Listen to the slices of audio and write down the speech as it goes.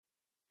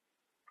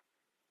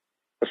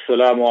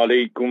Assalamu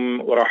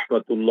alaikum wa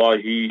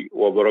rahmatullahi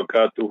wa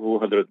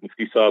barakatuhu. Hadrat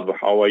Mufti Sahib,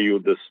 how are you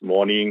this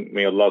morning?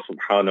 May Allah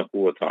subhanahu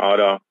wa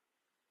ta'ala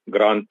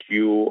grant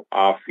you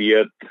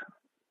afiyat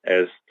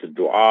as the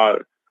dua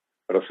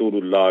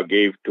Rasulullah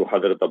gave to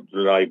Hadrat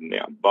Abdullah ibn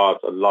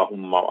Abbas.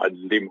 Allahumma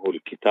allimhu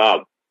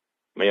al-kitab.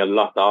 May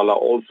Allah ta'ala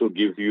also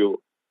give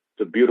you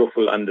the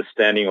beautiful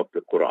understanding of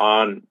the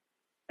Quran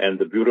and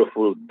the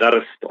beautiful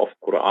darst of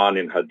Quran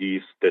and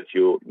Hadith that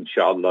you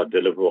inshallah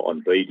deliver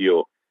on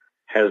radio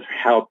has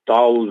helped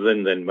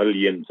thousands and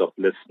millions of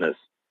listeners.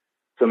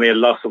 So may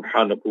Allah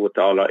subhanahu wa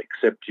ta'ala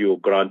accept you,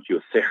 grant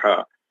you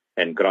siha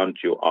and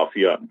grant you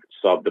afiyah.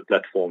 So the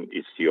platform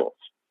is yours.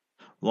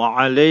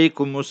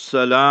 وعليكم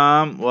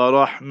السلام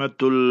ورحمة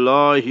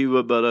الله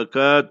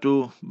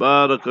وبركاته.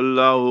 بارك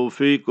الله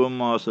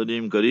فيكم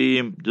Saliem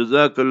Kariem.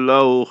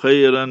 Jazakallahu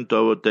khairan to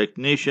our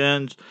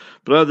technicians,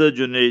 Brother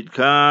Junaid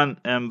Khan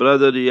and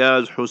Brother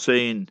Riyaz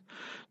Hussein.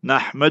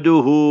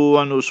 نحمده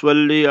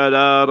ونصلي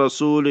على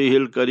رسوله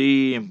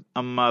الكريم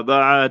أما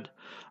بعد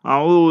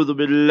أعوذ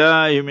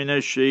بالله من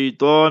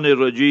الشيطان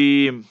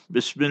الرجيم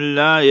بسم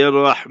الله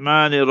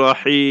الرحمن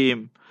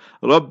الرحيم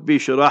رب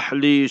اشرح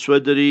لي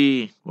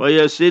صدري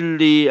ويسر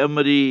لي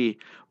أمري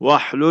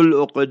واحلل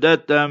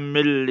عقدة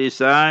من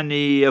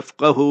لساني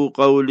يفقه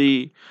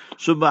قولي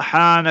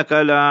سبحانك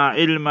لا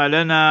علم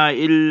لنا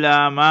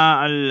إلا ما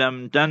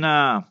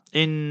علمتنا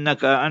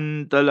إنك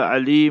أنت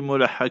العليم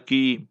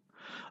الحكيم.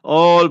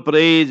 All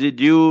praise is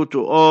due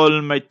to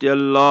Almighty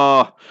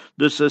Allah,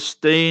 the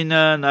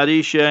sustainer,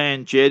 nourisher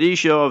and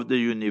cherisher of the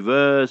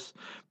universe.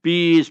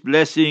 Peace,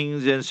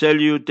 blessings and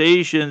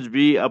salutations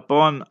be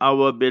upon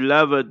our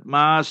beloved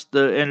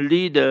master and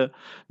leader,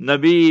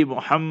 Nabi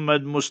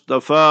Muhammad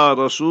Mustafa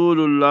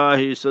Rasulullah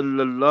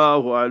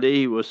sallallahu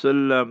alayhi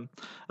wasallam.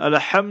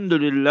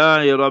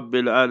 Alhamdulillahi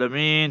Rabbil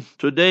Alameen.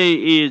 Today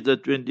is the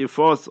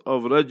 24th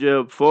of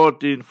Rajab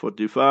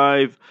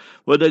 1445.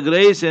 With the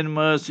grace and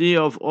mercy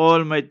of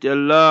Almighty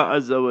Allah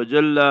Azza wa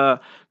Jalla,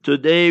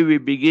 today we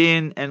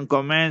begin and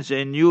commence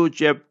a new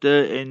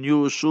chapter, a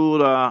new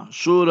surah,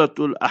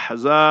 Suratul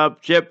Ahzab,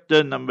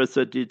 chapter number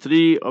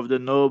 33 of the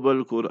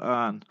Noble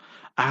Quran.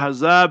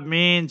 Ahzab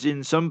means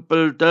in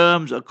simple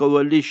terms a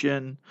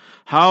coalition.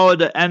 How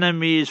the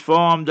enemies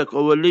formed a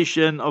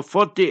coalition of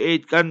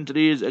 48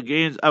 countries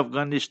against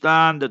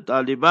Afghanistan, the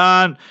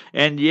Taliban,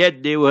 and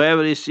yet they have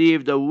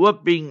received a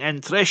whooping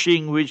and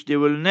thrashing which they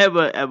will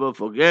never ever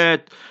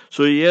forget.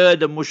 So here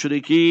the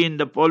mushrikeen,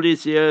 the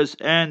polytheists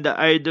and the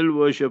idol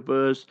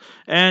worshippers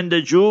and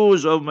the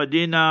Jews of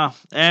Medina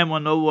and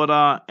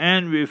Munawwara,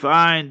 and we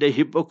find the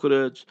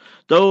hypocrites,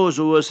 those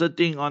who were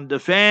sitting on the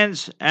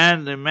fence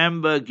and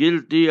remember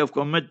guilty of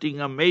committing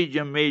a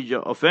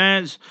major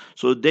offense.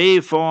 So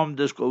they formed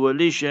this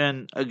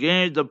coalition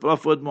against the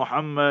Prophet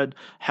Muhammad,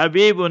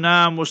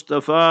 Habibuna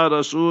Mustafa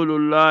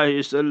Rasulullah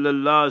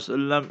sallallahu alaihi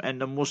wasallam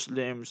and the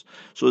Muslims.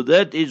 So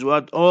that is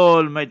what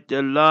Almighty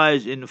Allah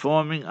is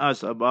informing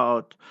us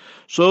about.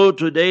 So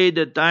today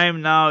the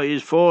time now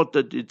is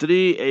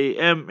 4:33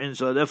 a.m. in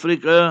South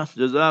Africa.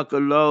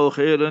 Jazakallahu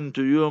khairan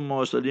to you,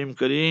 Saliem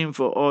Kariem,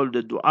 for all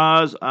the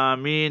du'as.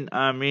 Ameen,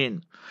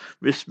 ameen.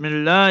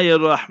 Bismillahir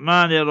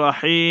Rahmanir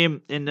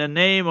Rahim. In the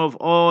name of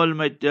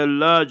Almighty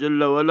Allah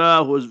Jalla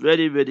wala, who is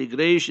very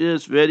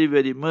gracious,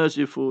 very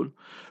merciful.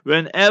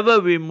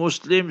 Whenever we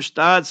Muslims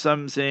start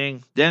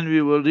something, then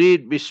we will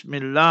read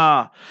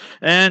Bismillah,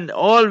 and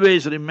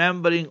always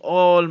remembering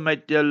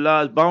Almighty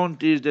Allah's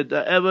bounties that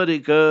are ever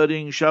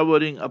recurring,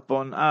 showering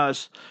upon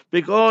us.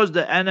 Because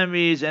the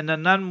enemies and the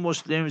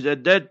non-Muslims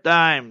at that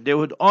time, they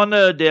would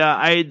honor their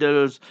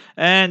idols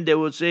and they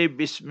would say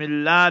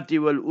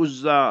Bismillati wal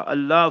Uzza,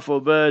 Allah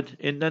forbid,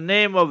 in the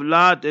name of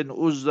Lat and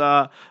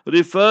Uzza,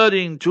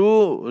 referring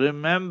to,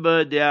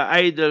 remember, their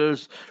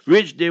idols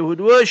which they would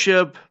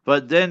worship,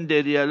 but then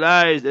they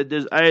realize that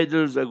these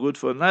idols are good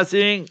for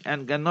nothing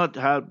and cannot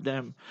help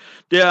them.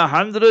 There are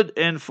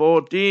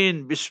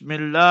 114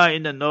 Bismillah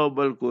in the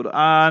Noble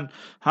Quran.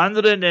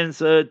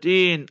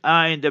 113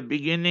 are in the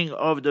beginning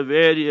of the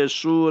various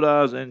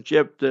surahs and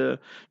chapter.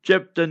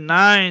 Chapter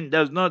 9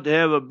 does not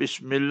have a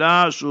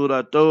Bismillah,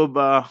 Surah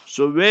Tawbah.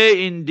 So where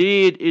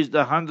indeed is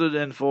the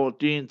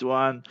 114th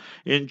one?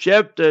 In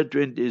chapter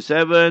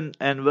 27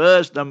 and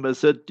verse number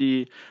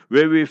 30,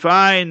 where we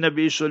find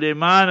Nabi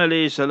Sulaiman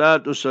alayhi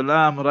salatu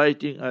salam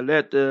writing a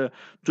letter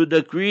to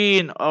the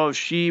queen of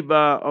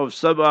Sheba of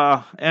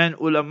Saba, and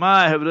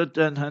ulama have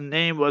written her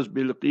name was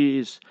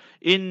Bilqis.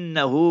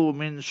 Innahu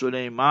min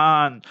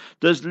Sulaiman.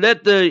 This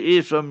letter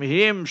is from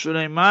him,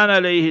 Sulaiman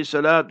alayhi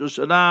salatu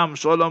salam,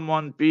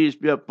 Solomon, peace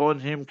be upon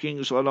him,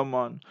 King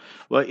Solomon.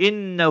 Wa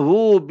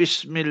innahu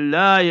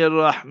bismillahir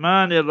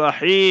rahmanir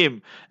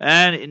rahim.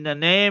 And in the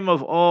name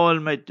of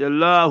Almighty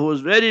Allah, who is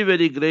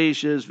very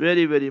gracious,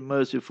 very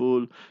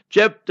merciful.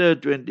 Chapter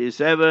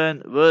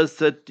 27, verse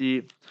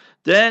 30.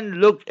 Then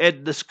look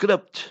at the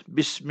script.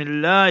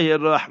 Bismillahir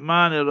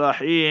Rahmanir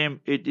Rahim.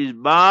 It is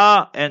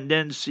Ba and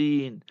then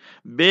Seen.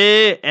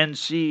 Be and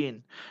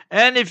Seen.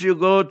 And if you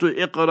go to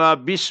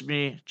Iqra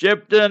Bismi,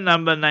 chapter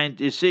number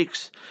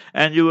 96,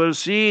 and you will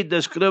see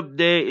the script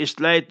there is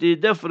slightly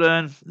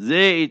different.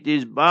 There it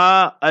is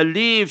Ba,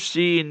 Alif,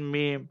 Seen,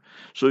 Mim.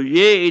 So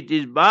here it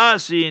is Ba,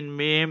 Seen,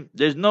 Mim.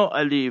 There's no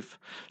Alif.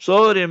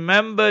 So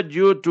remember,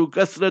 due to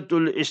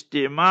Kathratul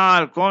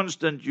Istimal,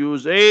 constant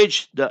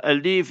usage, the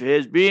Alif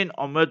has been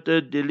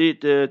omitted,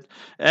 deleted.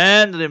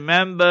 And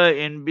remember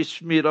in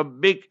Bismi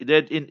Rabbik,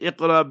 that in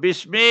Iqra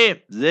Bismi,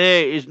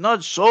 there is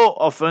not so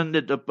often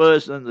that a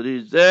person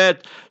reads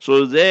that.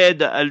 So there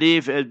the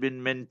Alif has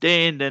been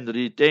maintained and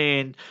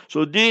retained.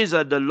 So these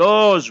are the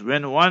laws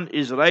when one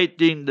is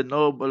writing the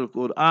noble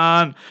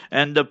Quran.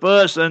 And the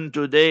person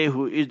today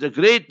who is the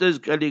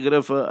greatest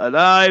calligrapher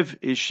alive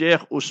is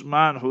Sheikh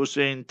Usman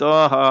Hussein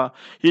Taha.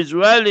 He's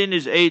well in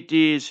his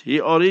 80s. He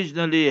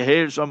originally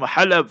hails from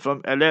Halab,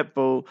 from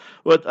Aleppo.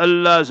 With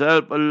Allah's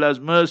help, Allah's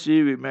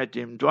mercy, we met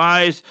him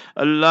twice.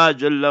 Allah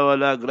Jalla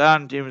wala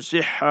grant him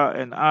siha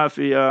and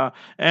afiyah,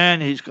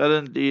 and he's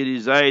currently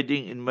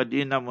residing in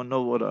Medina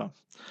Munawwara.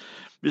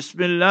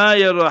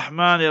 Bismillahir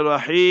Rahmanir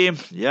Rahim.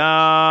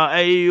 Ya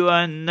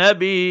ayyuhan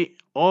Nabi.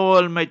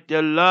 Almighty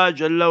Allah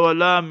Jalla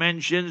wala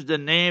mentions the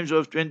names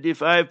of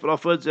 25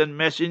 prophets and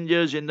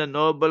messengers in the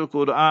noble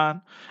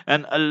Quran.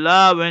 And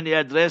Allah, when He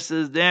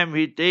addresses them,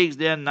 He takes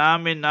their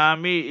Nami,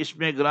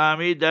 Ismi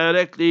Grami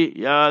directly.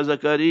 Ya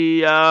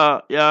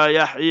Zakariya, Ya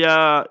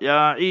Yahya,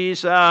 Ya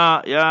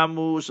Isa, Ya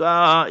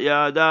Musa,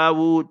 Ya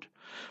Dawood.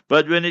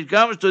 But when it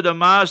comes to the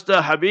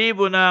Master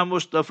Habibuna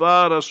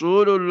Mustafa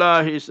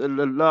Rasulullah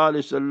sallallahu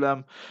alaihi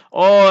wasallam,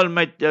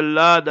 Almighty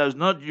Allah does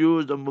not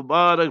use the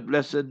Mubarak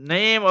blessed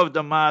name of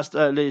the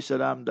Master alayhi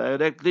salam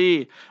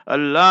directly.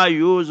 Allah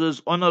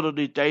uses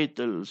honorary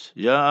titles.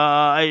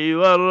 Ya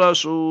ayyuhal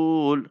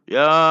Rasul,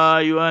 Ya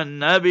ayyuhal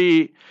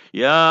Nabi,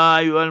 Ya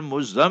ayyuhal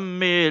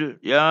Muzammil,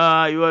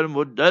 Ya ayyuhal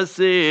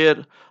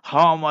Muddathir.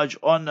 How much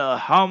honor,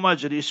 how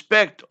much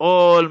respect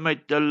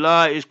Almighty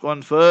Allah is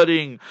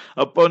conferring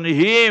upon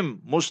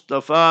him,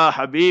 Mustafa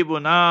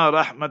Habibuna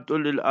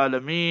Rahmatul lil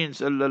Alameen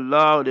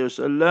sallallahu alayhi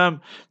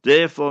wasallam.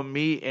 Therefore,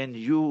 me and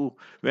you,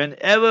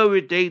 whenever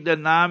we take the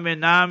Nami,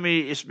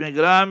 Ismi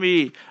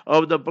Grami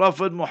of the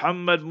Prophet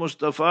Muhammad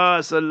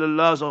Mustafa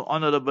sallallahu alaihi wasallam,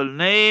 honorable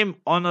name,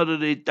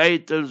 honorary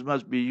titles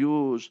must be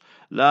used.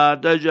 لا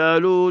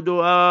تجعلوا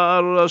دعاء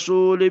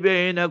الرسول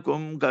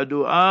بينكم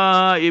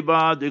كدعاء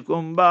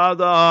بعضكم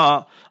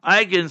بعضا.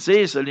 I can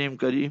say Saliem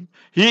Kariem,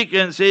 he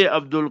can say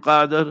Abdul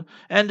Qadir,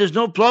 and there's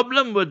no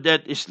problem with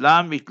that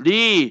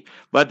Islamically.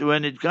 But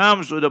when it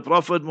comes to the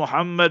Prophet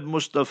Muhammad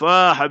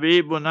Mustafa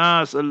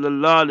Habibuna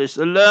sallallahu alaihi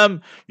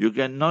wasallam, you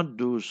cannot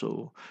do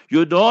so.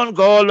 You don't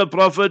call the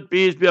Prophet,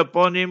 peace be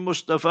upon him,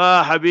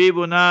 Mustafa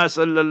Habibuna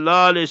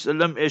sallallahu alaihi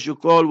wasallam, as you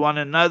call one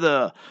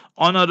another.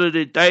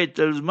 Honorary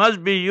titles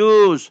must be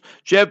used.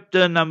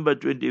 Chapter number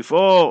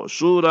 24,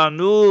 Surah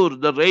Nur,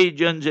 the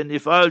radiance and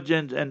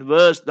effulgence, and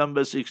verse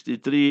number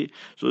 63.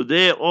 So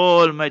there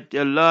Almighty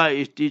Allah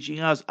is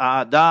teaching us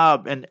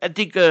adab and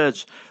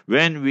etiquettes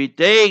when we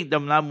take the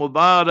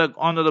Mubarak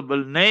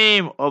honorable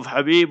name of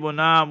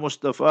Habibuna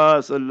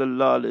Mustafa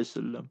sallallahu alayhi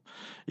wasallam.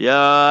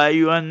 Ya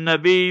ayyuhan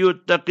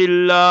Nabiyyu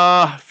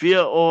ittaqillah, fear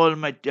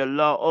Almighty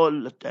Allah all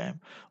the time.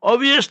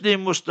 Obviously,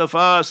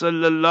 Mustafa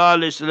sallallahu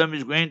alayhi wasallam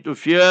is going to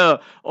fear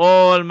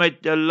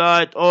Almighty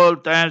Allah at all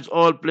times,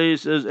 all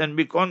places, and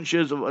be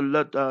conscious of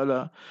Allah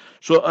Ta'ala.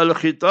 So,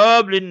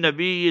 al-khitab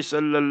lin-Nabi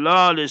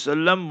sallallahu alayhi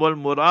wasallam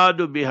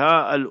wal-muradu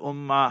biha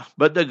al-ummah.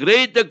 But the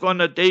greater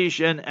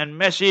connotation and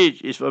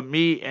message is for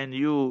me and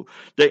you,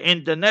 the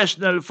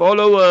international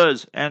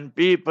followers and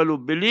people who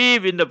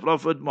believe in the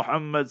Prophet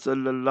Muhammad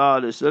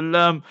sallallahu alayhi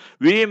wasallam.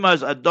 We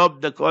must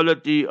adopt the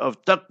quality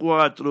of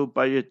taqwa through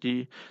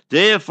piety.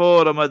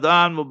 Therefore,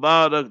 Ramadan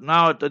Mubarak,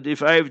 now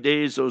 35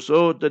 days or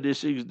so,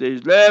 36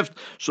 days left.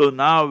 So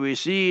now we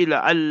see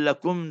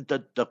لَعَلَّكُمْ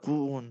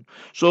تَتَّقُونَ.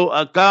 So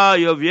a car,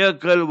 your vehicle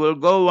will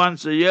go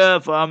once a year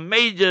for a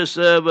major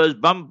service,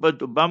 bumper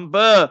to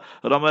bumper.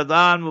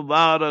 Ramadan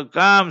Mubarak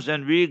comes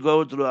and we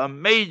go through a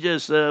major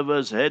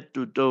service head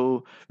to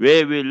toe,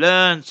 where we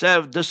learn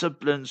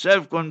self-discipline,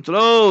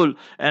 self-control,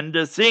 and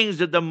the things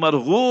that the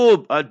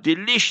marghoob are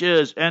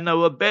delicious, and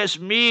our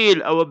best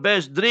meal, our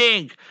best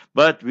drink.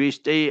 But we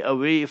stay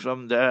away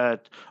from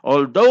that,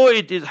 although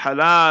it is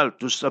halal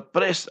to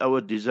suppress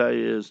our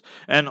desires,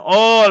 and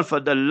all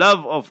for the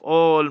love of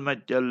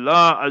Almighty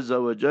Allah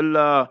Azza wa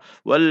Jalla.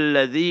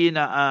 وَالَّذِينَ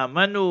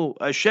آمَنُوا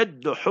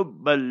أَشَدُّ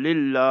حُبًّا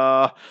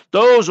لِلَّهِ.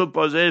 Those who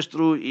possess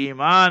true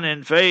Iman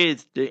and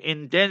faith, they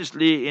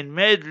intensely,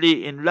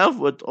 madly in love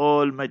with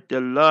Almighty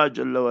Allah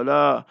Jalla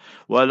wala.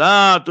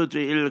 وَلَا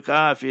تُطِعِ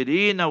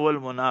الْكَافِرِينَ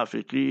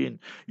وَالْمُنَافِقِينَ.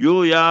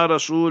 You, Ya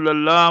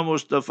Rasulullah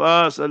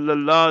Mustafa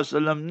sallallahu alaihi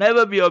wasallam,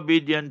 never be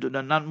obedient to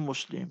the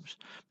non-Muslims,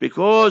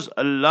 because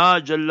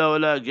Allah Jalla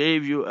wala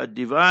gave you a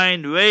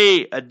divine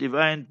way, a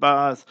divine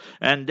path,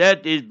 and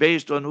that is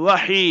based on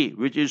wahi,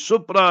 which is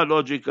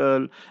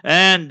supra-logical,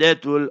 and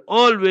that will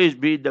always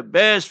be the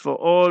best for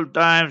all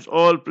times,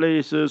 all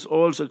places,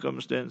 all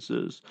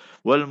circumstances.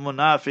 Wal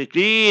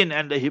munafiqeen,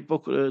 and the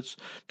hypocrites,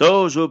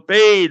 those who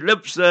pay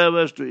lip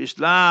service to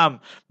Islam,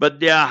 but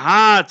their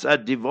hearts are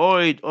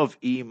devoid of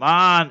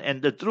iman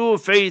and the true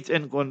faith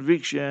and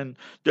conviction.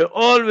 They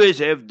always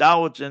have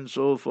doubts and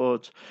so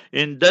forth.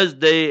 In this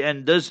day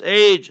and this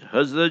age,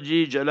 Hazrat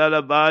Ji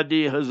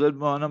Jalalabadi, Hazrat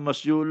Muhammad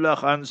Masjidullah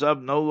Khan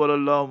Sahib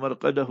Nawwarallahu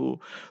Marqadahu,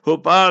 who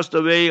passed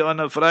away on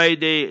a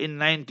Friday in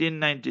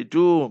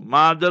 1992,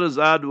 Madar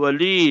Zad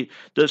Wali,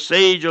 the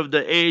sage of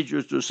the age,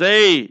 used to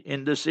say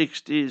in the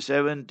 60s,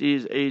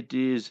 70s,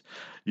 80s,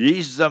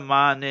 इस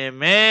जमाने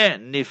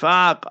में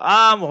निफाक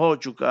आम हो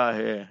चुका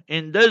है.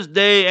 In this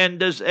day and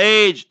this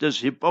age, this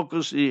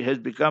hypocrisy has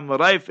become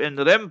rife and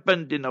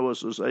rampant in our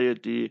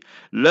society.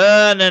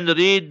 Learn and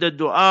read the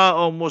dua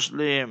of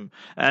Muslim,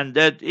 and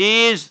that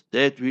is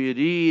that we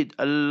read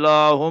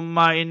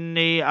Allahumma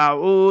inni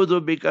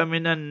a'udhu bika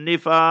minan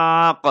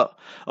nifaq.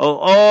 O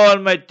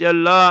Almighty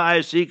Allah,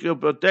 I seek your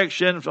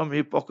protection from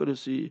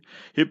hypocrisy.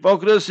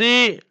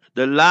 Hypocrisy,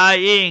 the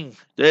lying,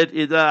 that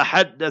إذا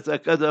حدث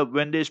كذب,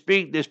 when they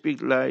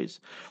speak lies.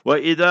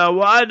 وإذا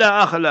وعد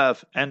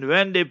أخلف, and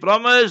when they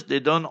promise, they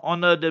don't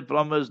honor the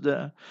promise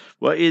there.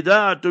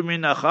 وإذا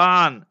أتمن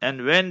خان,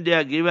 and when they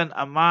are given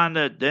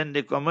amanat, then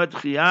they commit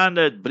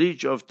khiyanat,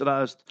 breach of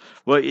trust.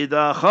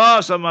 وإذا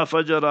خاصم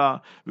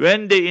فجرا,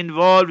 when they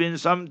involve in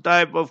some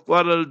type of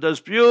quarrel,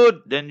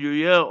 dispute, then you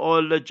hear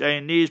all the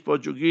Chinese,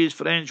 Portuguese,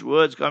 French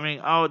words coming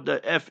out,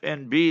 the F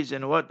and B's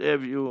and what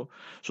have you.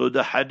 So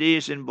the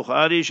hadith in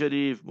Bukhari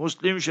Sharif,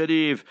 Muslim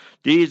Sharif,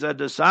 these are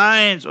the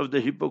signs of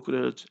the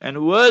hypocrites.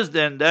 And worse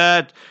than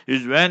that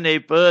is when a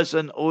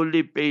person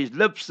only pays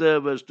lip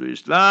service to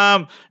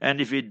Islam, and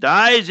if he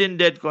dies in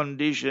that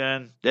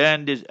condition,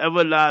 then there's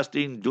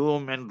everlasting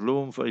doom and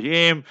gloom for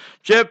him.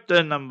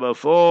 Chapter number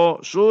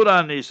 4,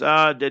 Surah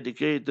Nisa,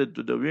 dedicated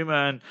to the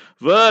women,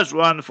 verse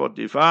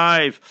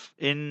 145,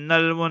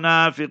 Innal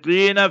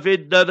munafiqina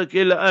fid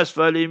darkil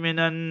asfali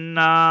minan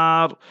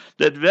nar,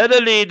 that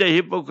verily the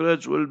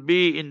hypocrites will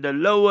be in the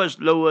lowest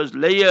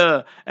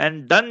layer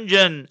and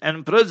dungeon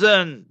and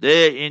prison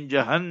there in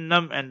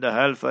Jahannam and the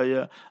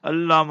hellfire.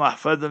 Allah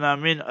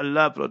mahfadna min,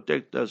 Allah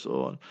protect us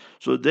all.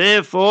 So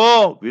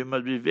therefore, we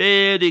must be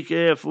very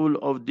careful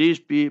of these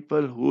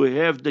people who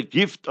have the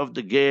gift of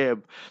the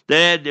gab,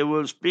 that they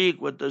will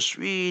speak with a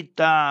sweet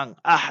tongue,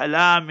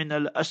 ahla min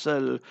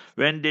al-asal.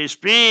 When they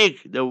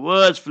speak, the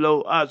words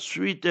flow out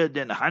sweeter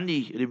than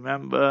honey,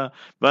 remember,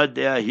 but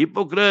they are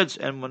hypocrites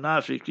and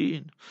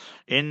munafiqeen.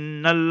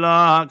 Inna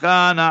Allah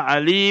kana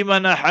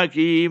aliman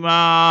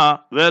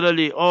hakima.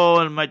 Verily,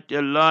 Almighty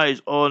Allah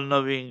is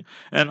all-knowing,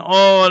 and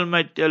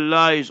Almighty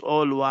Allah is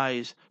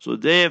all-wise. So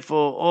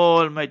therefore,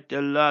 Almighty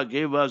Allah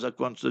gave us a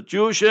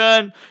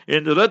constitution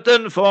in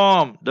written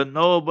form, the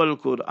noble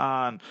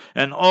Quran,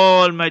 and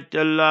Almighty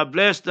Allah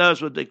blessed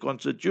us with the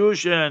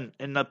constitution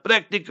in a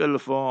practical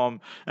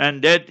form,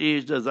 and that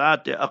is the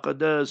Zat-e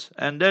Aqdas,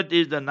 and that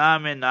is the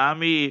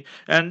Nami,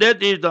 and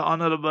that is the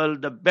honorable,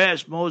 the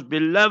best, most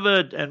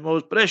beloved, and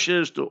most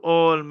precious to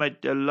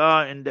Almighty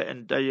Allah in the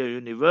entire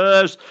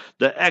universe,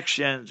 the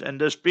actions and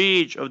the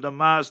speech of the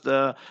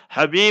Master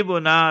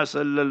Habibuna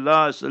sallallahu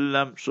alaihi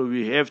wasallam. So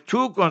we have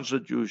two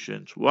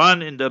constitutions,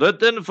 one in the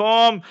written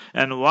form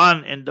and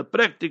one in the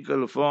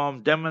practical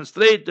form,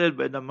 demonstrated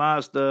by the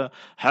Master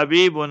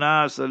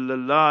Habibuna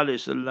sallallahu alaihi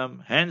wasallam.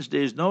 Hence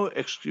there is no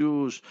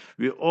excuse.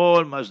 We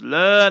all must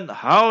learn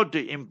how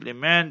to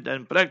implement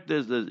and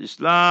practice the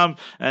Islam,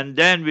 and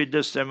then we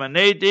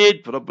disseminate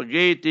it,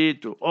 propagate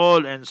it to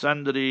all and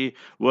sundry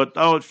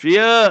without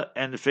fear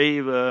and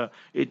favor.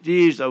 It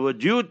is our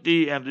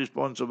duty and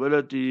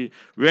responsibility.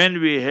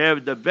 When we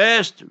have the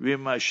best, we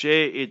must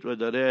share it with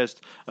the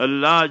rest.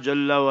 Allah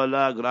Jalla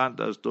wala grant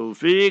us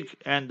tawfiq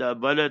and the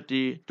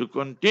ability to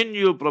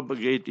continue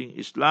propagating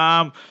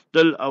Islam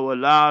till our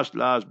last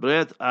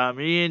breath.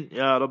 Ameen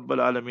Ya Rabbal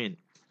Alameen.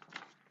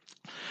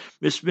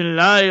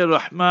 Bismillahir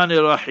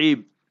Rahmanir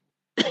Rahim.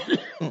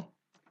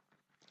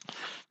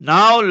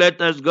 Now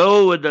let us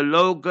go with the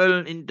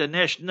local,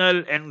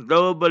 international and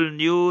global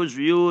news,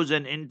 views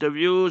and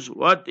interviews.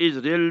 What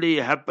is really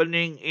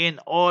happening in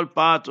all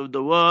parts of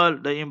the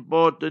world, the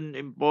important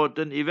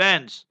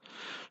events.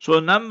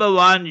 So number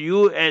one,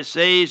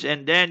 USA's,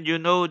 and then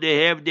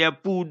they have their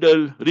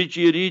poodle,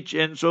 Richie Rich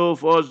and so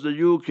forth, the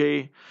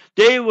UK.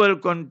 They will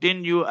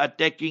continue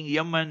attacking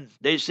Yemen.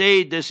 They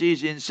say this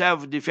is in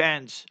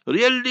self-defense.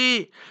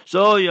 Really?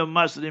 So you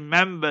must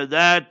remember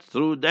that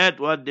through that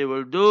what they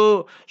will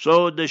do,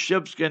 so the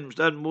ships can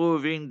start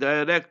moving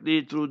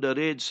directly through the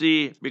Red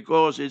Sea,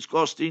 because it's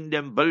costing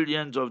them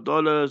billions of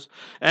dollars.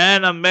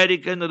 And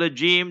American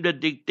regime, the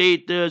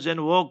dictators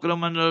and war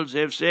criminals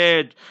have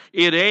said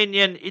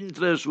Iranian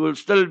interests will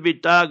still be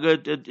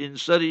targeted in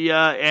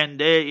Syria and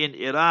there in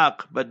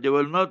Iraq, but they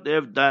will not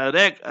have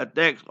direct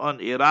attacks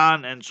on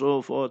Iran and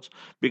so forth,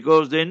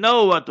 because they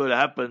know what will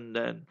happen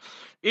then.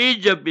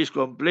 Egypt is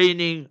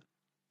complaining.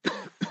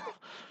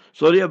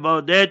 Sorry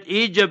about that.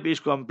 Egypt is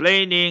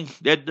complaining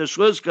that the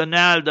Suez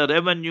Canal, the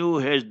revenue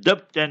has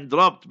dipped and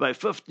dropped by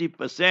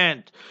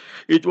 50%.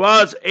 It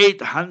was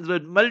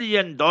 $800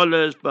 million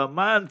per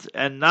month,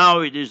 and now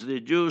it is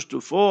reduced to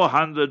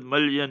 $400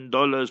 million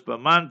per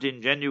month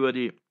in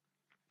January.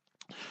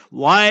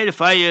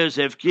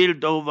 Wildfires have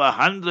killed over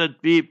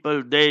 100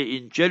 people there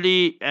in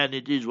Chile, and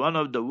it is one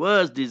of the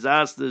worst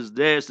disasters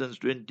there since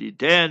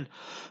 2010.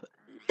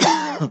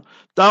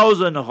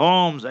 1,000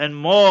 homes and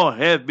more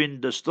have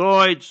been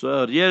destroyed,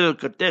 so a real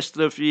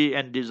catastrophe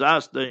and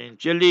disaster in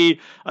Chile.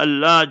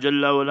 Allah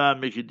Jalla wala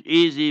make it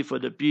easy for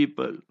the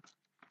people.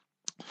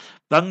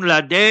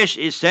 Bangladesh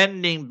is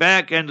sending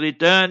back and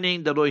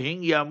returning the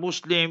Rohingya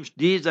Muslims.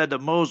 These are the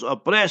most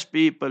oppressed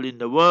people in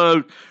the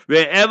world.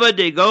 Wherever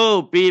they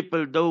go,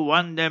 people don't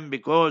want them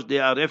because they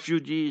are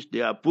refugees,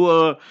 they are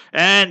poor,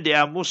 and they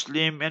are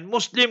Muslim, and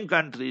Muslim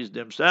countries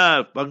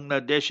themselves.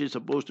 Bangladesh is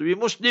supposed to be a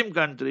Muslim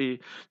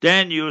country.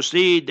 Then you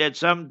see that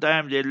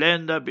sometimes they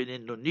land up in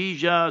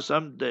Indonesia,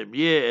 sometimes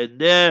here and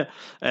there,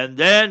 and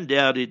then they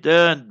are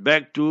returned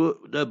back to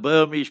the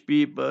Burmese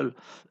people.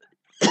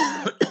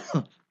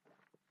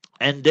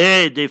 And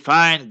there they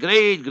find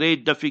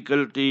great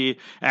difficulty,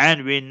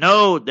 and we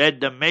know that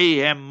the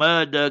mayhem,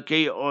 murder,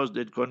 chaos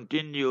that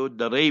continued,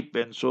 the rape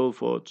and so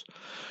forth.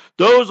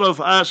 Those of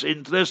us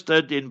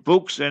interested in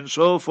books and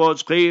so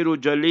forth, khairu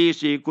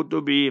jalisi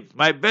kutubi,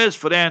 my best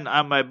friend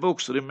are my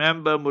books,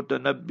 remember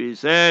Mutanabbi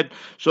said,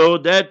 so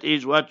that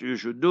is what you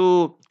should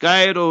do.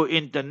 Cairo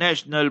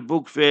International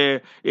Book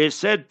Fair is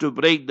set to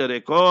break the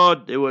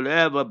record. They will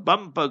have a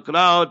bumper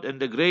crowd and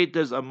the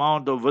greatest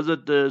amount of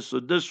visitors, so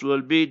this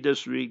will be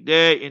this week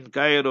there in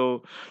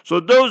Cairo. So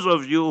those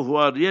of you who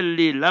are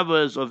really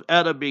lovers of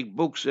Arabic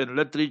books and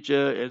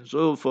literature and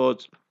so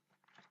forth,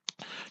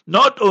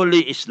 not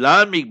only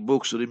Islamic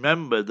books,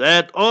 remember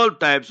that, all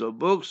types of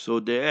books, so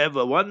they have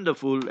a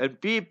wonderful, and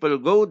people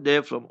go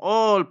there from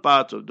all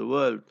parts of the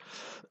world.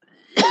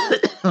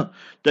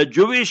 The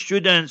Jewish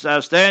students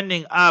are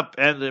standing up,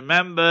 and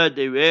remember,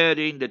 they're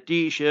wearing the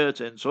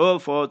t-shirts and so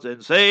forth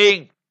and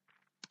saying,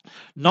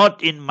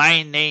 not in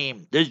my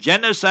name. This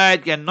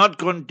genocide cannot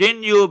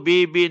continue,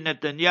 Bibi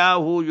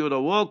Netanyahu. You're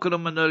a war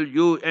criminal,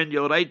 you and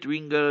your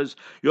right-wingers,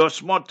 your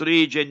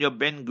Smotrich and your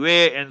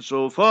Ben-Gvir and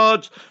so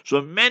forth.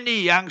 So many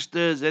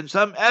youngsters and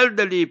some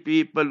elderly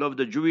people of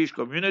the Jewish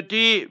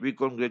community, we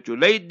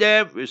congratulate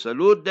them, we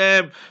salute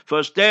them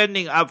for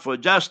standing up for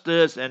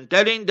justice and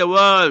telling the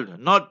world,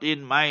 not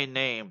in my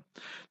name.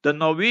 The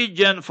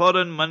Norwegian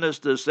foreign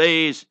minister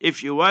says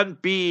if you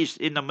want peace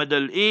in the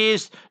Middle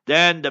East,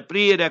 then the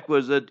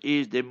prerequisite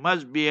is there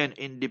must be an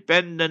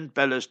independent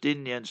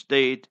Palestinian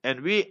state.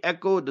 And we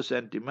echo the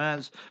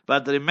sentiments.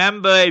 But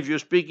remember, if you're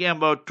speaking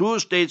about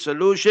two-state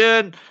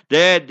solution,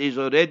 that is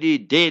already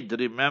dead.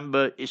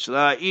 Remember,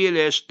 Israel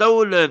has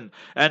stolen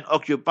and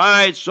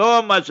occupied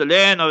so much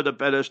land of the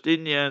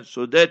Palestinians,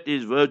 so that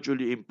is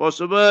virtually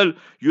impossible.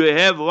 You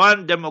have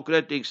one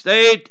democratic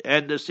state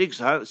and the 6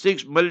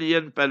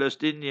 million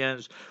Palestinians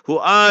who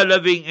are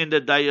living in the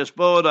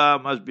diaspora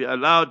must be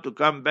allowed to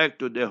come back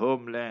to their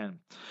homeland.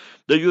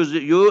 The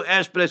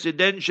U.S.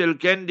 presidential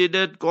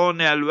candidate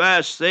Cornel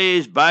West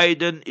says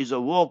Biden is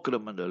a war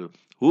criminal.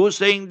 Who's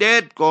saying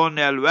that?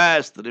 Cornel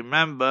West,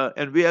 remember,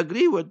 and we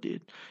agree with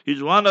it.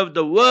 He's one of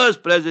the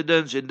worst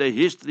presidents in the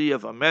history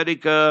of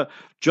America.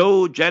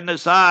 Joe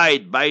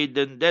Genocide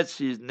Biden, that's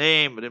his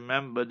name,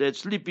 remember, that's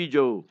Sleepy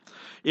Joe.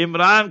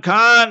 Imran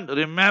Khan,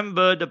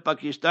 remember, the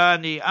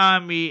Pakistani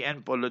army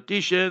and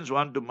politicians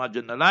want to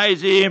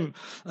marginalize him.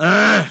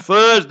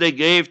 First they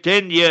gave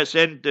 10-year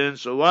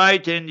sentence. So why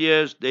 10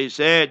 years? They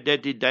said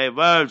that he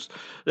divulged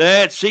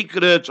the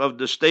secrets of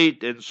the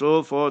state and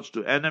so forth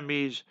to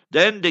enemies.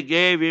 Then they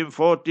gave him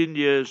 14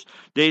 years.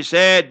 They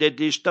said that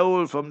he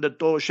stole from the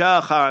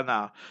Tosha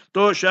Khana.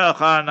 Tosha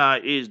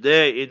Khana is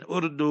there in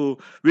Urdu,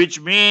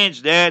 which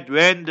means that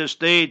when the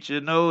states,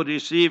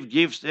 receive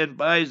gifts and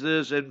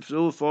prizes and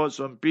so forth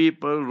from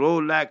people,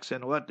 Rolex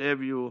and what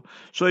have you.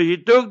 So he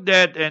took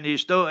that and he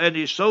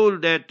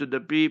sold that to the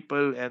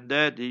people, and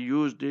that he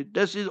used it.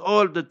 This is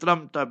all the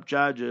trumped up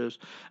charges.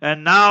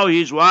 And now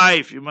his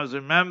wife, you must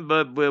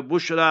remember,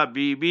 Bushra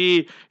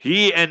Bibi,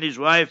 he and his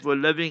wife were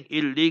living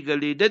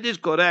illegally. That is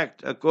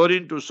correct.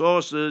 According to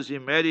sources, he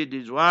married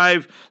his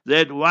wife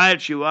that while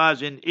she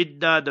was in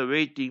Idda, the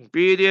waiting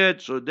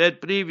period, so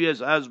that previous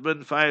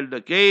husband filed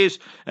the case,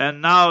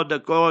 and now the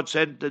court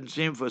sentenced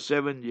him for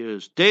 7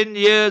 years. 10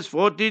 years,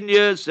 14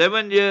 years,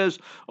 7 years,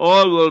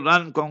 all will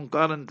run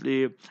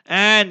concurrently.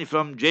 And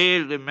from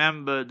jail,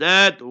 remember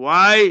that.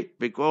 Why?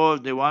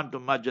 Because they want to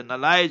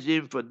marginalize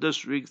him for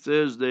this week,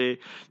 Thursday.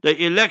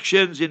 The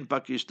elections in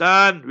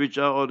Pakistan, which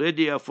are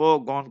already a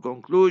foregone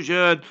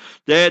conclusion,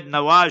 that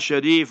Nawaz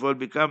Sharif will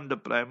become the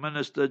Prime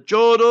Minister.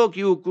 Choro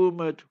ki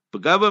hukumat, the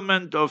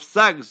government of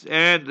thugs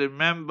and,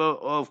 remember,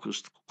 of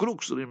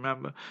crooks,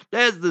 remember.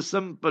 That's the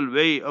simple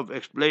way of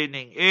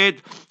explaining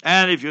it.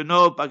 And if you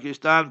know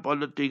Pakistan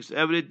politics,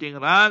 everything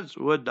runs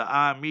with the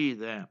army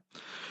there.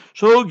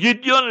 So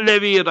Gideon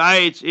Levy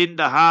writes in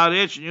the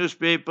Haaretz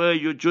newspaper,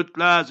 you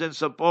Jutlas and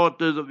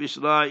supporters of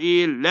Israel,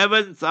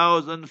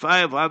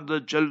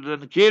 11,500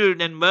 children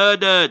killed and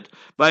murdered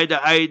by the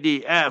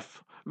IDF.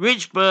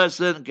 Which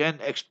person can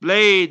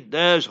explain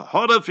those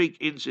horrific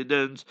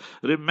incidents?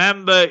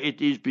 Remember, it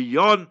is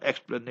beyond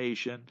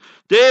explanation.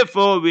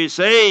 Therefore, we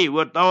say,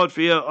 without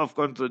fear of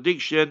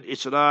contradiction,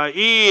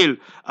 Israel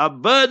are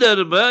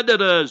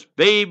murderers,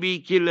 baby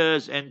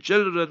killers, and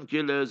children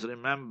killers.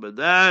 Remember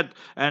that.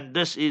 And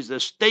this is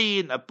a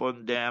stain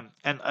upon them.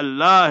 And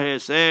Allah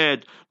has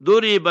said,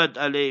 Duribat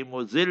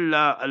alayhimu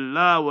zillah.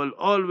 Allah will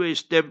always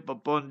stamp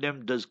upon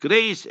them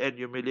disgrace and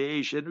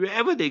humiliation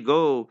wherever they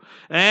go.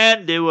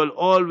 And they will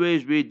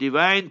always be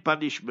divine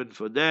punishment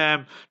for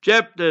them.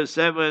 Chapter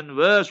 7,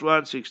 verse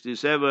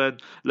 167.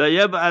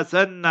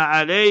 لَيَبْعَثَنَّ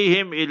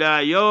عَلَيْهِمْ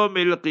إِلَى يَوْمِ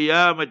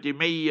الْقِيَامَةِ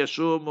مَنْ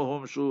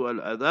يَسُومُهُمْ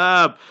سُوءَ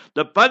الْعَذَابِ.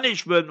 The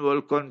punishment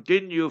will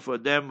continue for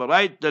them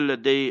right till the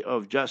day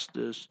of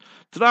justice.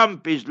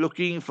 Trump is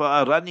looking for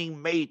a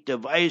running mate, a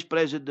vice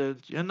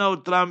president. You know,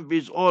 Trump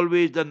is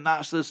always the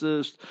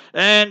narcissist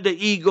and the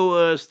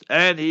egoist,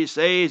 and he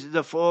says it's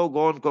a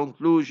foregone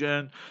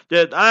conclusion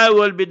that I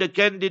will be the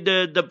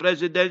candidate, the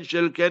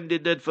presidential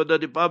candidate for the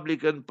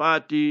Republican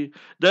Party.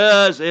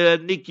 Thus,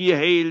 Nikki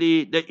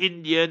Haley, the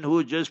Indian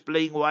who just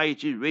playing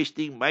white, is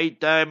wasting my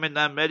time and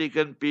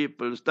American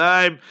people's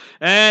time.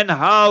 And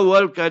how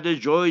well can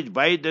George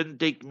Biden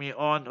take me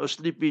on? Or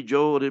Sleepy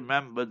Joe,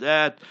 remember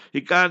that? He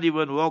can't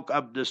even walk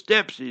up the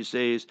steps, he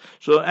says.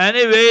 So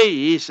anyway,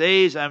 he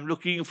says, I'm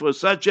looking for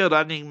such a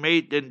running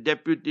mate and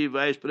deputy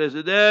vice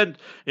president.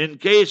 In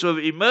case of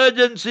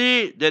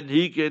emergency, then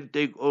he can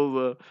take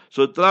over.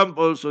 So Trump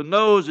also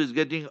knows it's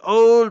getting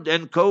old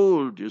and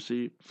cold, you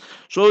see.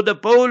 So the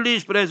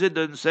Polish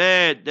president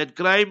said that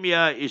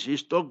Crimea is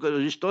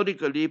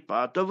historically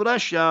part of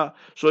Russia.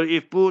 So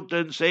if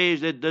Putin says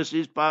that this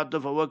is part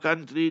of our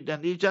country,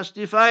 then he's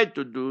justified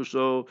to do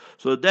so.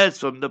 So that's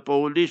from the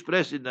Polish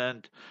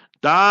president.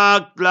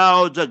 Dark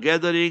clouds are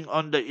gathering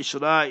on the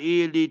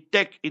Israeli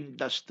tech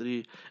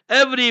industry.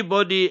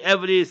 Everybody,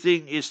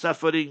 everything is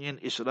suffering in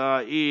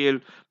Israel,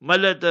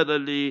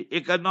 militarily,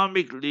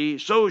 economically,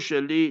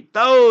 socially.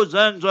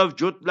 Thousands of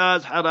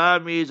Jutlas,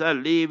 Haramis are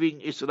leaving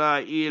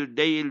Israel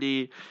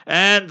daily.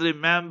 And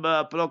remember,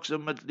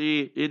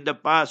 approximately in the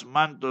past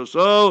month or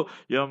so,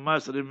 you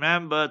must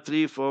remember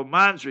 3-4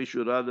 months, we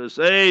should rather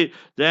say,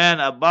 then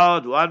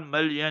about 1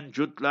 million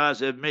Jutlas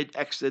have made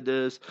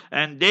exodus,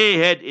 and they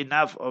had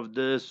enough of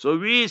this. So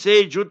we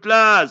say,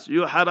 Jutlas,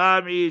 you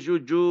Haramis, you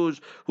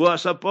Jews who are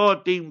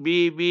supporting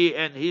Bibi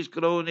and his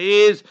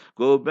cronies,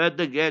 go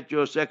better get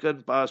your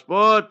second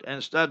passport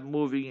and start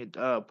moving it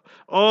up.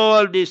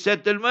 All these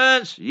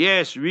settlements,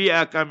 yes, we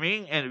are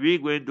coming and we're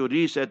going to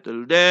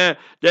resettle there.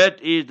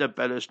 That is the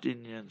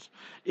Palestinians.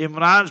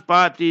 Imran's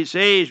party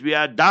says we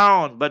are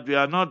down, but we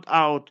are not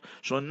out.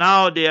 So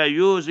now they are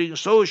using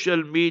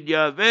social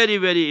media very,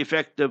 very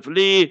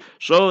effectively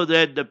so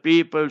that the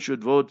people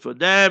should vote for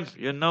them.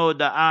 You know,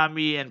 the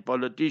army and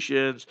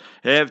politicians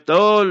have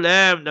told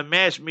them, the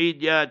mass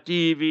media,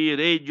 TV,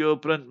 radio,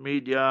 print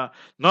media,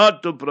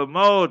 not to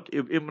promote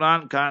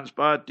Imran Khan's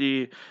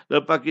party,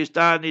 the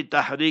Pakistani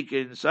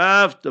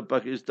Tehreek-e-Insaf, the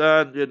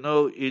Pakistan,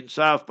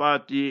 Insaf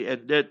party,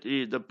 and that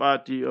is the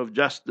party of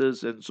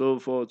justice and so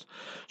forth.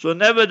 So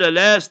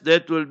nevertheless,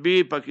 that will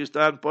be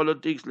Pakistan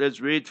politics.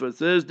 Let's wait for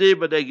Thursday,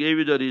 but I gave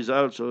you the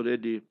results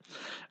already.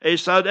 A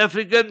South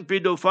African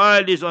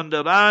pedophile is on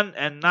the run,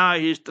 and now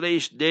he's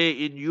traced there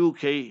in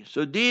UK.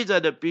 So these are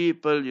the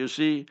people, you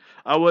see.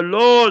 Our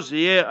laws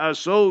here are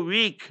so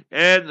weak,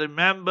 and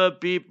remember,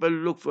 people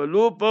look for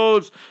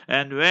loopholes,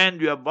 and when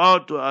you're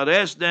about to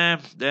arrest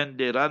them, then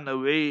they run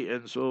away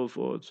and so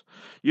forth.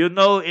 You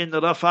know, in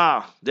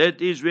Rafah,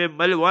 that is where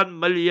 1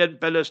 million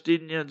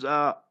Palestinians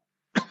are.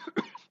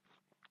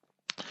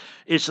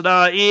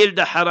 Israel,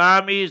 the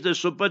Haramis, the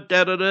super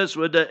terrorists,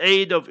 with the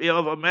aid of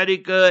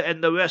America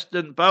and the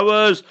Western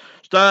powers,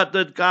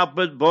 started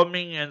carpet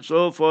bombing and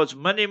so forth.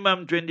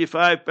 Minimum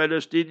 25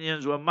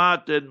 Palestinians were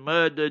martyred,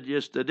 murdered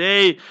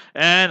yesterday,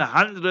 and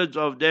hundreds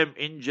of them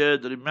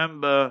injured,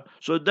 remember.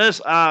 So these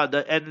are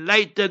the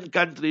enlightened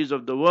countries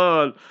of the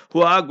world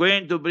who are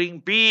going to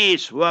bring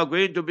peace, who are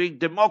going to bring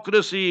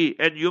democracy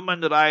and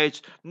human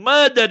rights,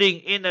 murdering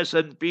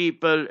innocent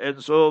people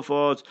and so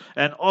forth,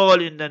 and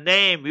all in the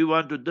name we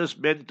want to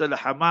dismantle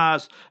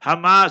Hamas.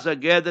 Hamas are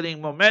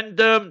gathering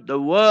momentum. The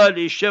world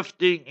is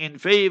shifting in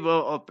favor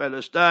of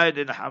Palestine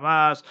and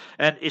Hamas,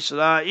 and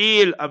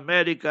Israel,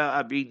 America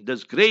are being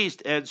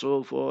disgraced and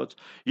so forth.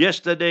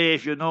 Yesterday,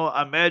 if you know,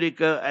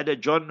 America at the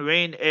John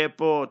Wayne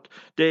Airport,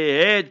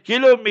 they had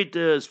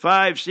kilometers,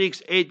 5,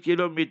 6, 8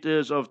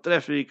 kilometers of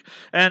traffic,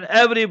 and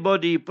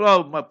everybody,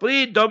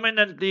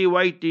 predominantly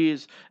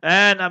whiteys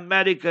and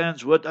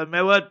Americans with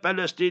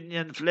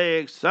Palestinian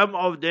flags, some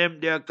of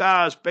them their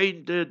cars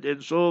painted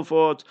and so so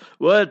forth,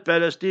 with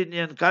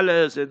Palestinian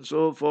colors and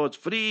so forth.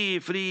 Free,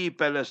 free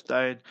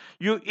Palestine.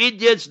 You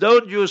idiots,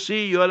 don't you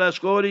see you are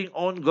scoring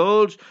own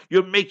goals?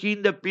 You're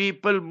making the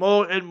people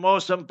more and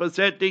more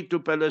sympathetic to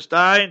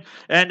Palestine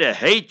and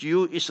hate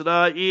you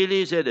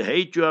Israelis and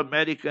hate you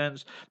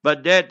Americans.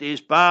 But that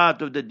is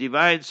part of the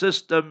divine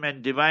system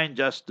and divine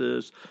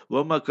justice.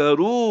 وَمَكَرُوا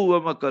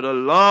وَمَكَرَ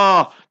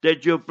اللَّهُ,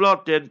 that you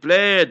plot and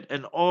plan,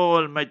 and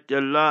Almighty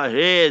Allah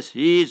has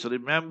His,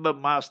 remember,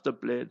 master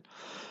plan.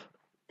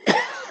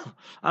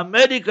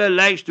 America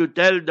likes to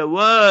tell the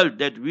world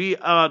that we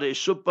are a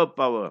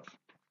superpower.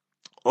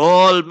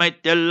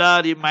 Almighty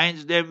Allah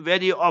reminds them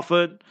very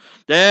often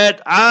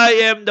that I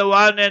am the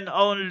one and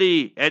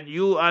only, and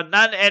you are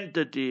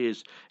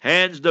non-entities.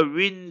 Hence the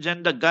winds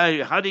and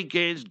the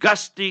hurricanes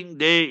gusting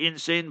there in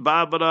St.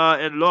 Barbara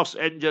and Los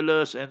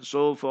Angeles and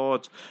so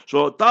forth.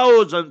 So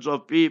thousands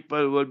of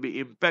people will be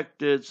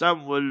impacted.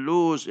 Some will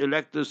lose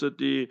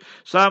electricity.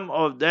 Some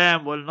of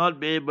them will not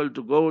be able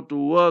to go to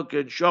work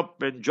and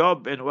shop and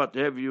job and what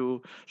have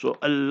you. So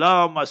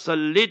Allahumma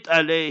sallit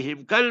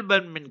alayhim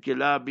kalban min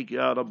kilabik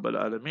ya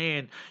Rabbal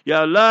Alameen.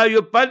 Ya Allah,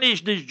 you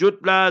punish these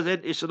Jutlas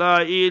and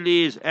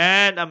Israelis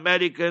and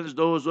Americans,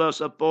 those who are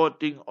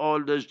supporting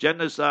all this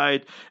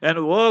genocide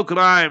and war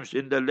crimes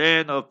in the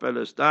land of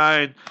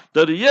Palestine.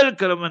 The real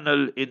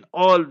criminal in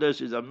all this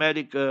is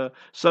America,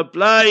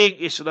 supplying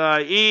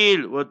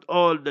Israel with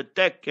all the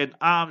tech and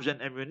arms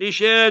and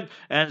ammunition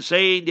and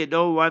saying they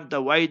don't want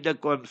a wider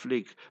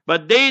conflict.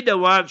 But they the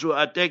ones who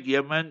attack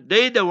Yemen,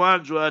 they the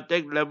ones who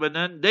attack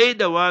Lebanon, they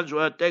the ones who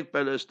attack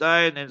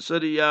Palestine and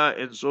Syria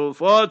and so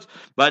forth.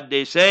 But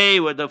they say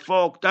with a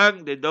forked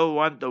tongue they don't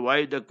want a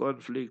wider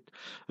conflict.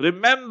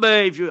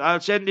 Remember,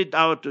 I'll send it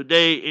out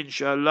today,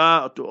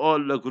 inshallah, to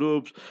all the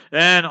groups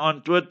and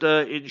on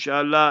Twitter,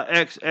 inshallah,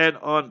 X and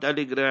on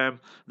Telegram,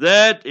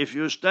 that if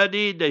you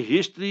study the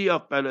history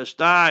of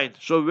Palestine,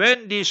 so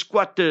when these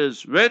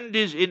squatters, when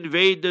these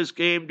invaders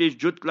came, these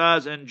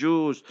Jutlas and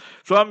Jews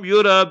from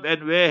Europe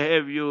and where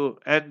have you,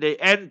 and they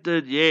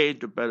entered here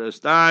into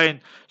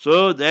Palestine,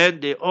 so then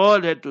they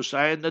all had to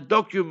sign a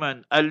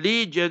document,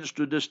 allegiance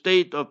to the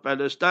state of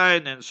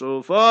Palestine and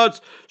so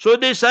forth. So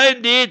they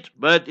signed it,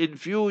 but in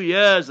few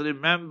years,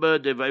 remember,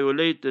 they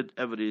violated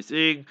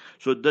everything.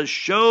 So this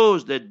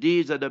shows that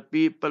these are the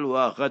people who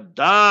are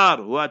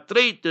ghaddar, who are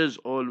traitors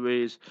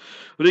always.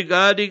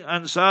 Regarding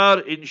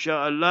Ansar,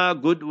 inshallah,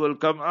 good will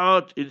come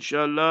out.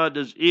 Inshallah,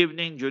 this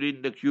evening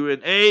during the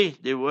Q&A,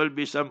 there will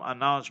be some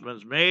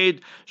announcements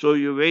made. So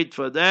you wait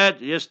for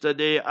that.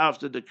 Yesterday,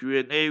 after the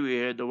Q&A, we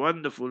had a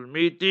wonderful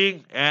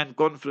meeting and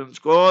conference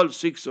call,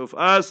 6 of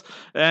us,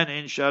 and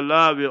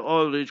inshallah, we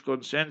all reach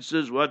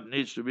consensus what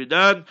needs to be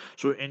done.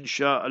 So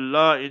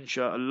inshallah,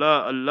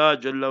 Allah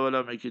Jalla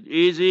wala make it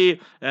easy,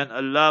 and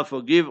Allah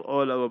forgive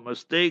all our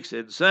mistakes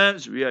and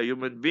sins. We are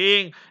human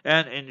beings,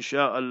 and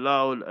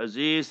inshallah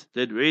al-Aziz,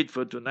 that wait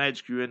for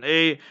tonight's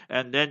Q&A,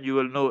 and then you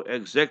will know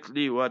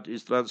exactly what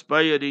is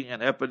transpiring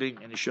and happening,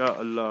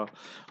 inshallah.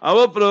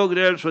 Our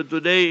programs for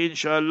today,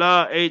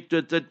 inshallah,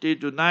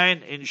 8:30 to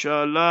 9,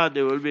 inshallah,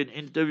 there will be an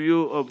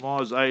interview of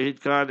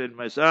Zahid Khan and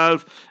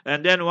myself,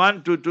 and then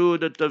 1 to 2,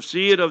 the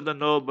tafsir of the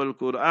Noble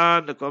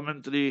Quran, the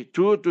commentary.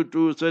 2 to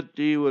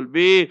 2:30 will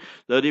be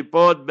the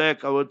report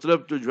back, our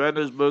trip to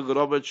Johannesburg,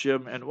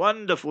 Robertsham, and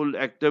wonderful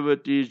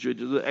activities.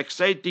 It is an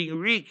exciting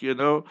week,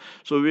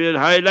 So we'll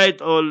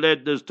highlight all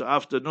that this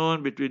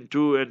afternoon between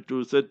 2 and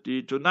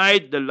 2:30.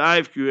 Tonight, the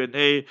live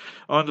Q&A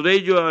on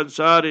Radio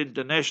Ansar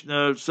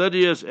International,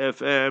 Sirius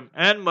FM,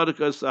 and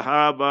Markaz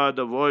Sahaba,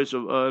 the voice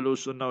of Ahlul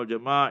Sunnah wal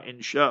Jama'ah,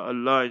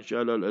 inshallah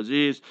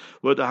al-Aziz,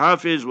 with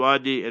Hafiz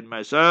Wadi and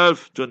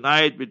myself,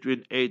 tonight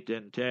between 8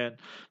 and 10.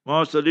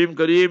 Saliem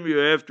Kariem, you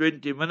have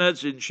 20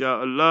 minutes,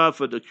 inshallah,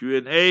 for the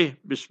Q&A.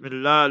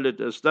 Bismillah,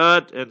 let us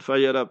start and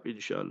fire up,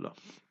 inshallah.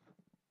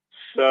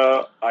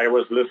 Sir, I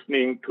was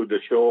listening to the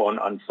show on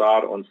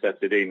Ansar on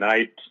Saturday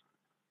night,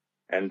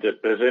 and the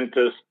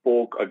presenters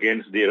spoke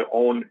against their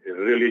own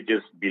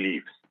religious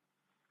beliefs.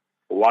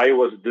 Why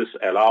was this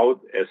allowed,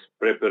 as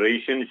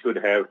preparation should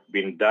have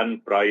been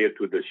done prior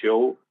to the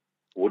show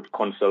with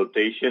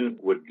consultation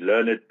with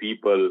learned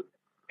people,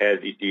 as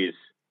it is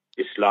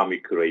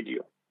Islamic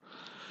radio?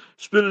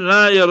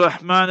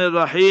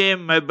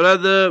 Bismillahirrahmanirrahim. My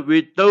brother,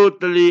 we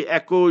totally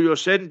echo your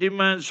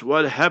sentiments.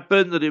 What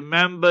happened,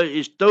 remember,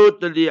 is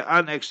totally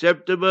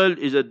unacceptable,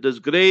 is a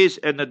disgrace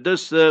and a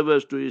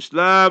disservice to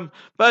Islam.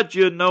 But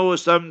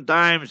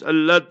sometimes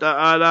Allah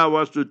Ta'ala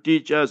wants to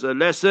teach us a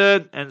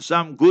lesson, and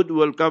some good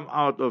will come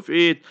out of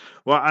it.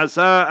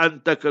 وَعَسَىٰ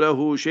أَن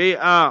تَكْرَهُوا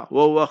شَيْئًا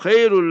وَهُوَ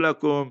خَيْرٌ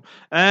لَكُمْ.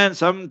 And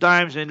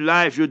sometimes in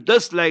life you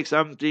dislike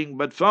something,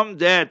 but from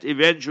that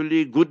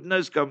eventually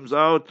goodness comes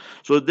out.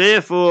 So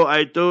therefore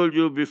I told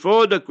you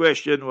before the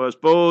question was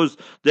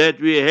posed that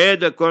we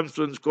had a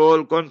conference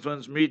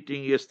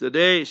meeting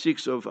yesterday,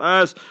 6 of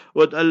us,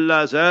 with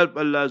Allah's help,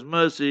 Allah's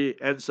mercy,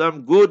 and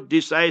some good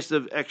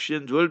decisive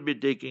actions will be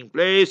taking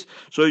place.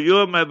 So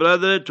you, my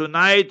brother,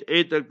 tonight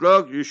 8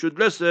 o'clock you should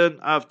listen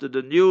after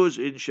the news,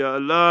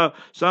 inshallah.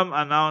 Some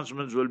some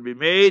announcements will be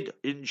made,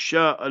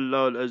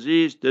 insha'Allah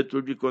al-Aziz, that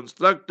will be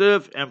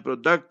constructive and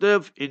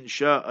productive,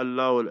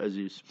 insha'Allah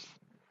al-Aziz.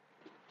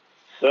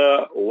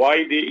 Sir, why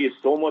there is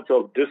so much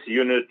of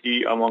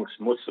disunity amongst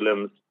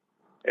Muslims,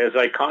 as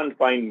I can't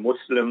find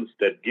Muslims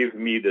that give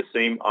me the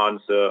same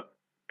answer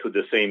to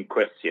the same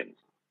questions?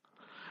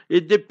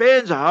 It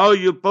depends how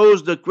you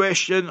pose the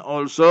question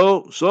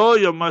also. So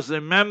you must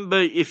remember,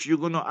 if you're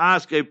going to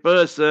ask a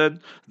person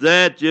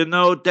that,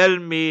 tell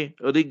me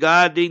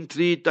regarding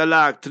 3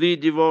 talaq, 3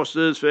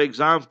 divorces, for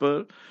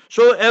example.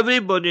 So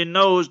everybody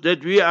knows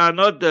that we are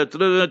not the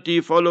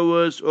Trinity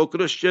followers or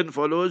Christian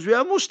followers. We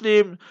are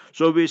Muslim.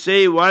 So we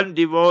say 1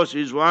 divorce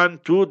is 1,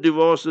 2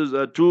 divorces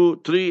are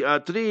 2, 3 are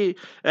 3.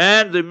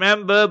 And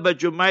remember,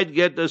 but you might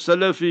get a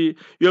Salafi,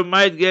 you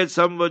might get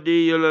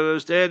somebody, you'll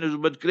understand, who's a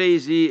bit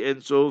crazy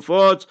and so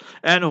forth,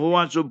 and who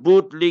wants to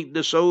bootleg the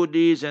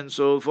Saudis and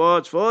so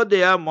forth for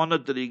their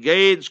monetary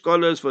gain,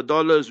 scholars for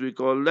dollars we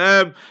call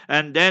them,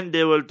 and then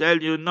they will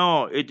tell you,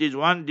 no, it is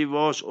 1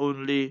 divorce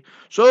only.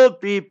 So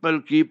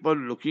people keep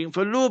on looking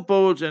for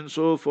loopholes and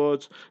so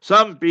forth.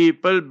 Some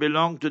people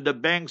belong to the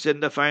banks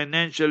and the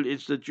financial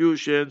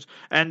institutions,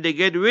 and they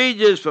get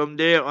wages from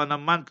there on a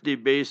monthly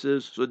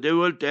basis. So they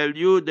will tell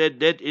you that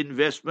that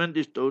investment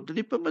is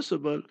totally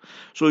permissible.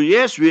 So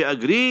yes, we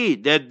agree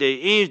that there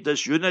is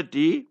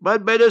disunity,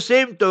 but by the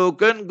same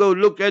token, go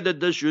look at the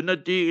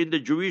disunity in the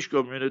Jewish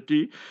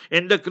community,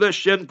 in the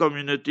Christian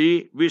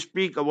community. We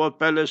speak about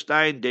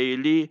Palestine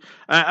daily.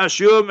 I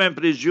assume and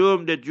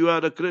presume that you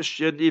are a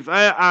Christian. If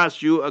I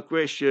ask you a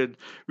question,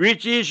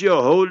 which is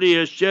your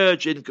holiest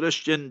church in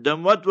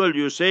Christendom, what will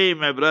you say,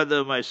 my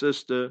brother, my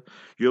sister?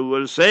 You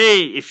will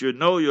say, if you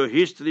know your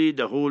history,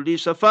 the Holy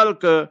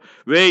Sepulchre,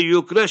 where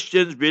you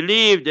Christians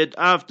believe that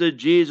after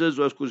Jesus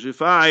was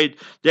crucified,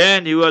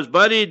 then he was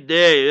buried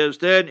there, you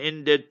understand,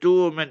 in that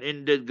tomb and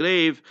in that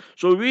grave.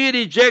 So we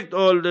reject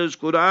all this.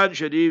 Quran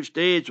Sharif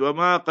states,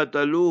 وَمَا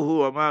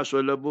قَتَلُوهُ وَمَا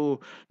صَلَبُوهُ.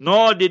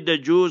 Nor did the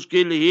Jews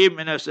kill him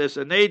and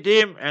assassinate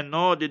him, and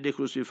nor did they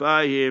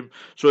crucify him.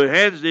 So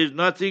hence there is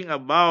nothing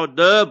about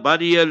the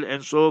burial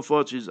and so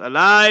forth. He's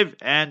alive,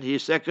 and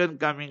his second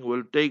coming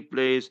will take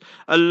place.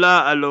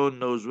 Allah alone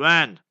knows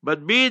when.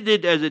 But be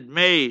it as it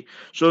may,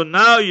 so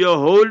now your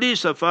holy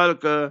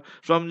Sepulchre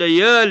from the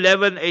year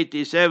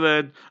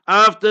 1187,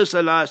 after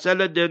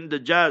Saladin the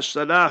Just,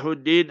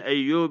 Salahuddin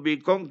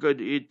Ayyubi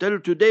conquered it, till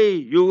today,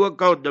 you work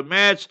out the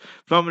maths,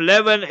 from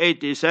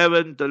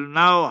 1187 till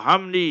now, how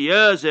many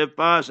years have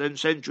passed and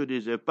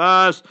centuries have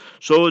passed.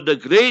 So the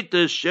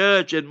greatest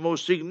church and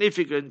most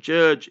significant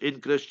church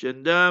in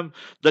Christendom,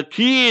 the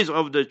keys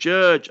of the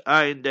church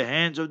are in the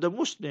hands of the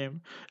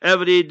Muslim.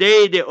 Every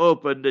day they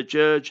open the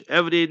church,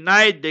 every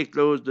night they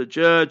close the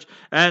church.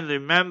 And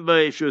remember,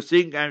 if you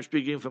think I'm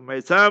speaking from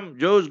my thumb,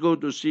 just go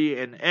to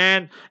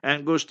CNN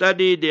and go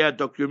study their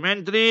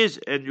documentaries,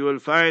 and you will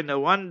find a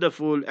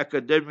wonderful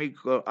academic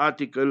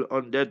article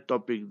on that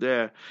topic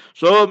there.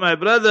 So my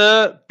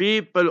brother,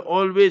 people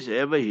always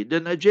have a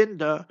hidden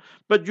agenda.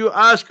 But you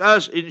ask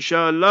us,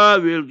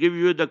 inshallah, we'll give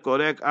you the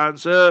correct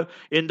answer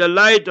in the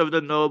light of the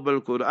noble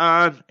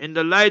Quran, in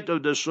the light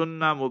of the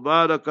Sunnah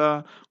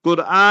Mubarakah.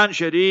 Quran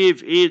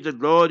Sharif is the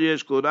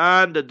glorious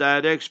Quran, the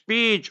direct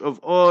speech of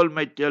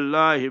Almighty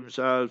Allah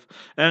Himself.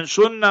 And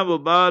Sunnah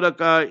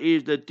Mubarakah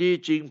is the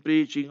teaching,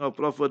 preaching of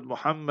Prophet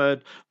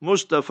Muhammad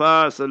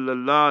Mustafa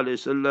Sallallahu Alaihi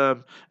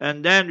Wasallam.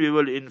 And then we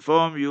will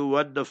inform you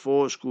what the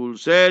 4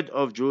 schools said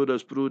of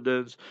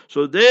jurisprudence.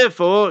 So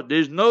therefore, there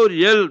is no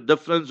real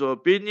difference of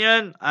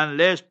opinion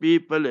unless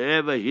people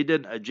have a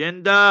hidden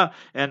agenda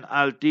and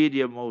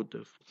ulterior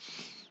motive.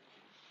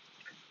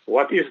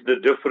 What is the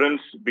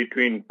difference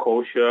between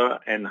kosher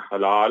and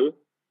halal?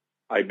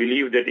 I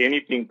believe that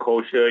anything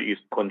kosher is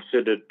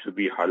considered to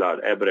be halal.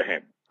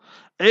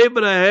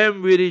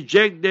 Abraham, we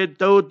reject that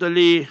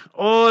totally.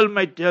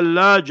 Almighty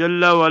Allah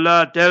Jalla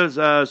wala tells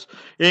us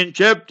in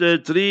chapter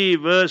 3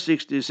 verse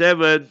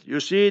 67, you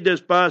see, this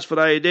past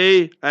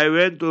Friday I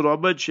went to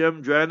Robert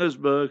Shem,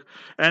 Johannesburg,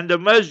 and the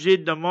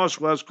masjid, the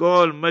mosque was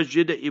called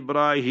Masjid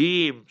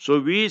Ibrahim. So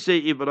we say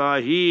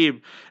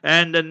Ibrahim,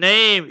 and the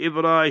name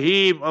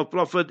Ibrahim of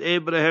Prophet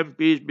Abraham,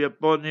 peace be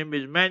upon him,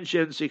 is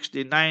mentioned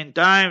 69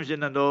 times in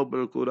the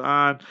noble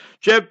Quran.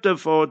 Chapter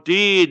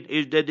 14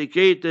 is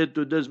dedicated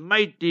to this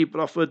mighty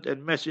Prophet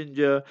and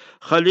Messenger,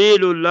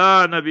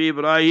 Khalilullah Nabi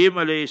Ibrahim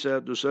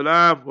alayhi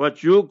salam,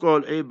 what you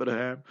call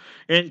Abraham.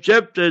 In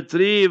chapter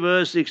 3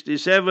 verse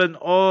 67,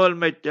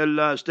 Almighty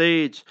Allah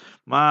states,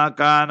 ما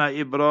كان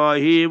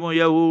إبراهيم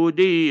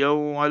يهوديا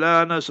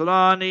ولا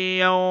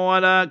نصرانيا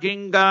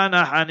ولكن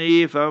كان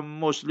حنيفا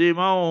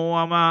مسلما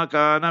وما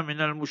كان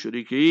من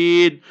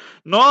المشركين.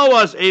 Nor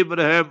was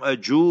Abraham a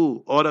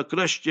Jew or a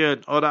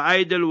Christian or an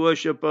idol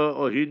worshipper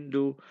or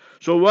Hindu.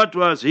 So what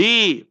was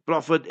he?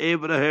 Prophet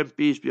Abraham,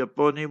 peace be upon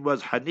upon him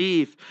was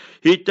Hanif.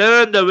 He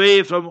turned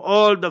away from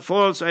all the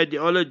false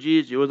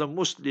ideologies. He was a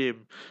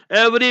Muslim.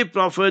 Every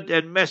prophet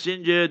and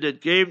messenger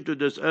that came to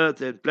this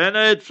earth and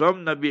planet,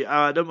 from Nabi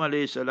Adam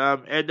alayhi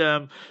salam,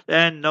 Adam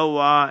and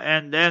Noah,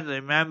 and then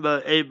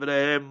remember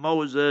Abraham,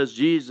 Moses,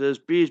 Jesus,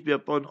 peace be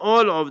upon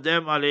all of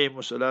them alayhi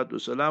salatu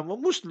salam, were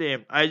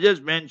Muslim. I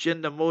just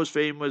mentioned the most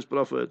famous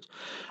prophets.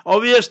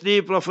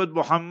 Obviously, Prophet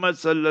Muhammad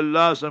sallallahu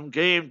alaihi wasallam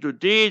came to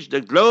teach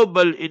the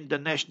global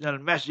international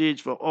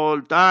message for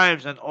all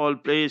times and all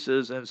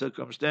places and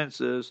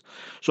circumstances.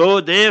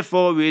 So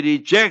therefore we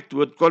reject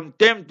with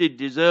contempt it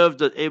deserves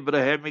the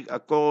Abrahamic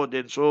Accord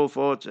and so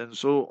forth and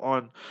so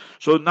on.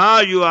 So now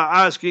you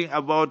are asking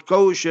about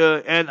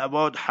kosher and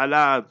about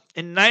halal.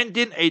 In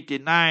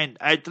 1989,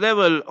 I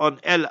traveled on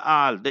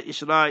Illal, the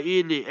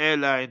Israeli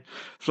airline,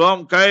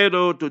 from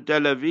Cairo to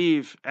Tel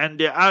Aviv, and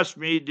they asked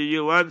me, do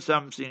you want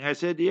something? I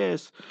said,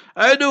 yes.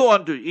 I don't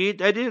want to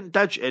eat. I didn't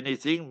touch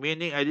anything,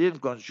 meaning I didn't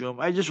consume.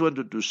 I just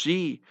wanted to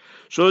see.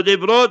 So they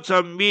brought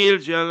some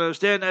meals, you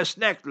understand, a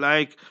snack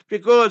like,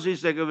 because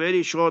it's like a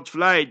very short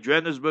flight,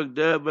 Johannesburg,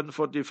 Durban,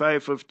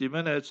 45, 50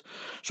 minutes.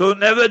 So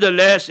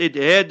nevertheless, it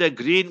had a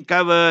green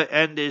cover,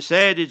 and they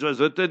said it was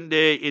written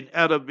there in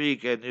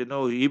Arabic and,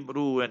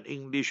 Hebrew and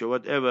English or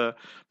whatever.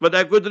 But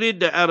I could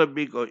read the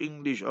Arabic or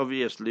English,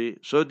 obviously.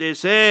 So they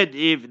said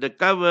if the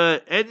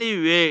cover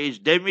anywhere is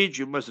damaged,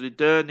 you must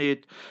return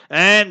it.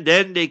 And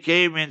then they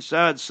came and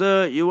said,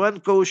 sir, you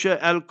want kosher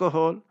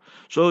alcohol?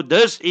 So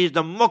this is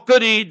the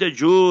mockery the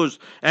Jews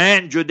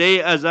and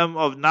Judaism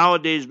of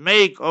nowadays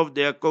make of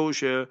their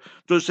kosher.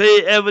 To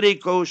say every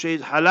kosher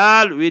is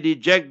halal, we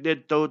reject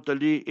that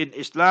totally. In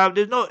Islam,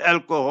 there's no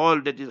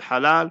alcohol that is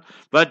halal,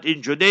 but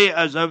in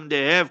Judaism,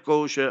 they have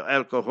kosher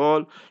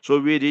alcohol, so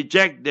we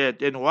reject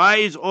that. And why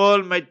is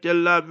Almighty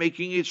Allah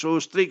making it so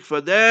strict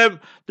for them?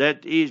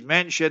 That is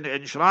mentioned,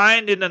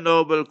 enshrined in the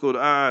noble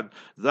Quran.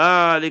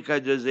 ذَلِكَ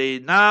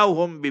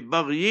جَزَيْنَاهُمْ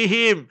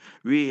بِبَغْيِهِمْ.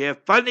 We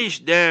have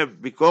punished them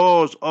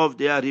because of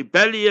their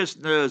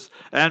rebelliousness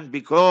and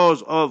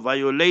because of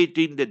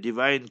violating the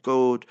divine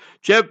code.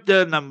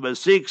 Chapter number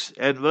 6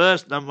 and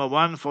verse number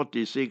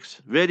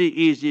 146. Very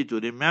easy to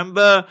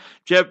remember.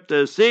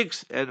 Chapter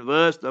 6 and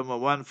verse number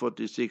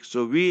 146.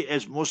 So we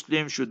as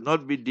Muslims should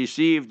not be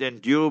deceived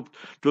and duped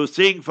to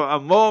think for a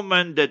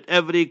moment that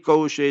every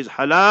kosher is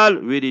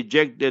halal. We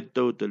reject that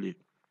totally.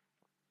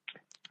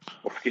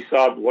 Mufti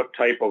Saab, what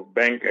type of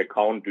bank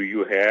account do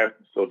you have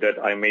so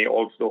that I may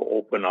also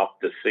open up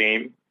the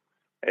same,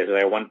 as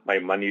I want my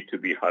money to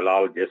be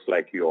halal just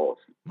like yours?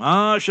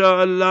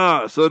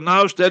 MashaAllah. So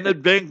now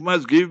Standard Bank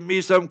must give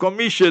me some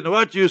commission.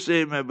 What you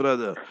say, my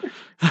brother?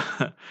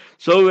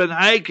 So when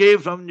I came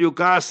from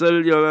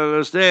Newcastle, you'll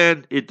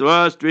understand, it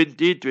was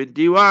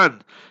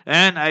 2021.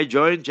 And I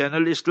joined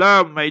Channel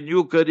Islam. My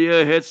new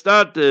career had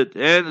started.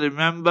 And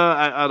remember,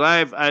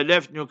 I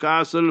left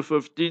Newcastle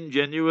 15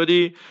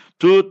 January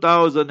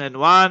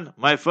 2001.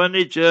 My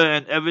furniture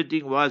and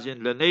everything was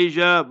in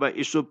Lenasia by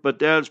Yusuf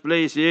Patel's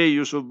place here.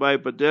 Yusuf Bhai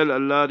Patel,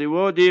 Allah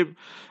reward him.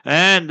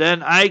 And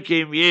then I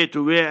came here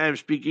to where I'm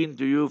speaking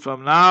to you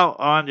from now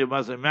on. You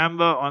must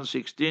remember, on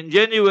 16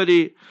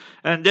 January.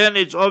 And then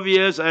it's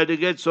obvious I had to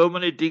get so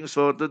many things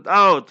sorted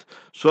out.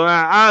 So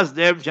I asked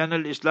them,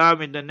 Channel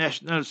Islam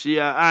International,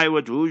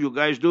 CII, who you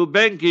guys do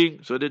banking?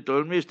 So they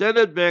told me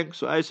Standard Bank.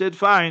 So I said,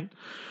 fine.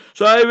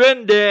 So I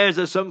went there as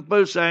a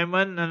simple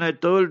Simon and I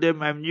told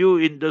them I'm new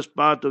in this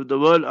part of the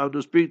world. I have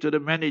to speak to the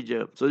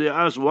manager. So they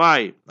asked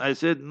why. I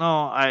said,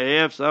 no, I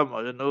have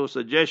some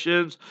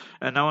suggestions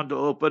and I want to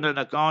open an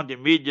account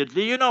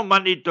immediately.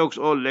 Money talks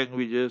all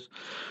languages.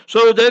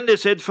 So then they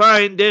said,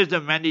 fine, there's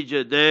the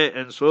manager there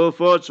and so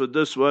forth. So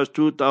this was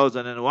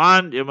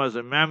 2001. You must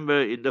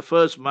remember in the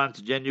first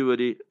month,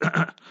 January.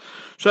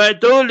 So I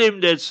told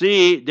him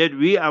that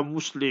we are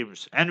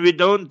Muslims and we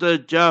don't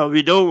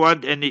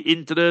want any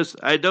interest.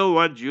 I don't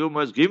want you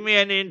must give me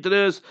any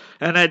interest,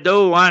 and I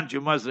don't want you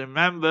must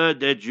remember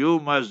that you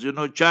must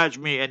charge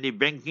me any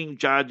banking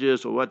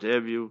charges or what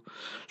have you.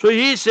 So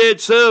he said,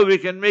 sir, we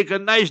can make a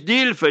nice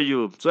deal for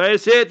you. So I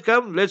said,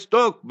 come, let's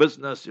talk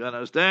business, you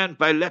understand,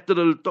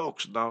 bilateral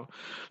talks now.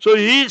 So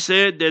he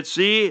said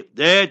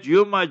that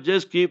you must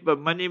just keep a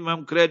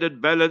minimum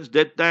credit balance.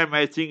 That time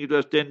I think it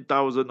was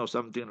 10,000 or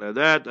something like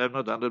that. I'm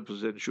not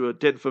 100% sure,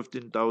 10,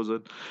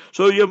 15,000.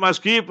 So you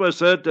must keep a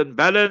certain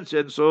balance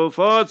and so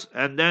forth,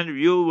 and then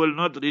you will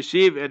not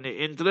receive any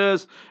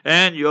interest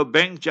and your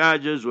bank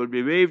charges will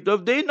be waived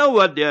off. They know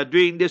what they are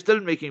doing. They're still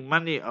making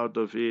money out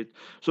of it.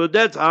 So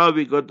that's how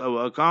we got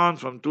our account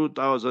from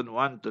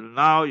 2001 till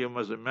now. You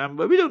must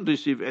remember, we don't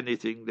receive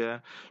anything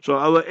there. So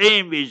our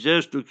aim is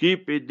just to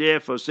keep it there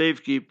for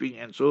safekeeping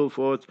and so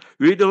forth.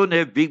 We don't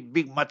have big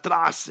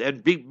matras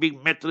and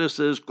big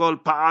mattresses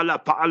called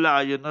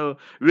pa'ala,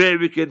 where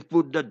we can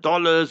put the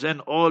dollars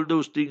and all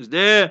those things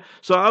there.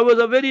 So ours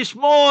are very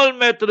small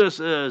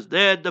mattresses.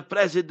 There the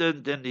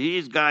president and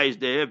his guys,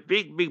 they have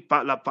big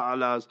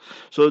palas.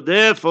 So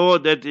therefore,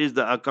 that is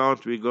the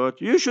account we got.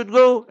 You should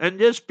go and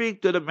just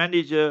speak to the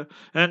manager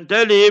and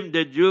tell him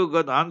that you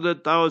got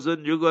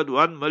 100,000, you got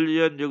 1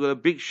 million, you got a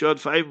big shot,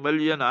 5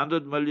 million,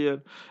 100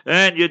 million,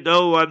 and you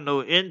don't want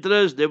no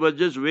interest. They will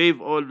just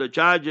waive all the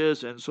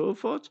charges and so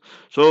forth.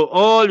 So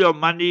all your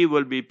money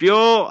will be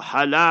pure,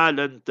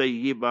 halal and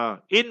tayyiba.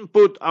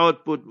 Input,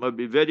 output must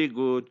be very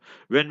good.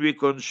 When we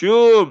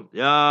consume,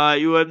 Ya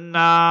ayyuhan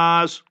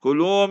nas,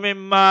 kulu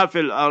mimma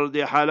fil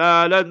ardi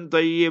halalan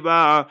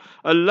tayyiba.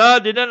 Allah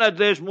didn't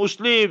address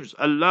Muslims,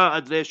 Allah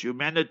addressed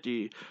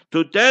humanity.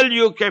 To tell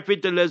you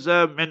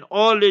capitalism and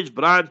all its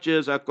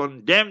branches are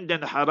condemned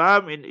and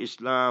haram in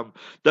Islam.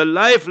 The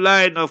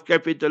lifeline of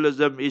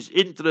capitalism is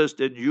interest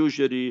and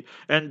usury,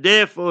 and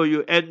therefore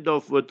you end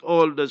off with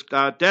all these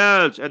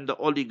cartels and the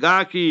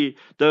oligarchy.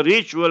 The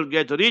rich will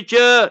get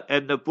richer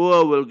and the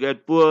poor will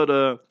get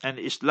poorer, and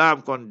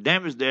Islam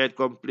condemns that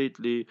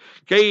completely.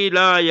 كَيْ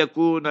لَا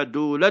يَكُونَ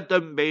دُولَةً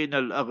بَيْنَ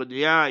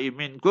الْأَغْنِيَاءِ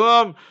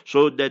مِنْكُمْ,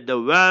 so that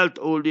the wealth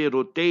only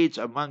rotates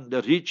among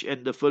the rich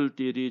and the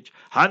filthy rich.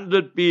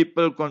 100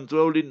 people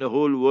controlling the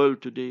whole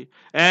world today,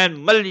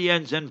 and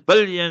millions and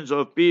billions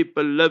of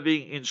people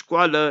living in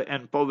squalor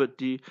and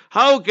poverty.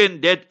 How can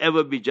that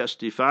ever be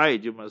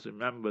justified? You must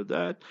remember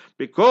that.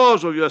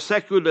 Because of your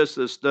secular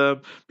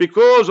system,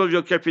 because of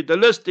your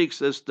capitalistic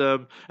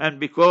system, and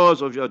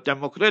because of your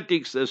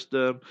democratic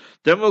system.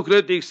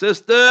 Democratic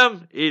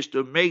system is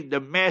to make the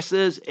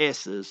masses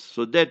asses.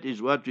 So that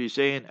is what we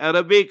say in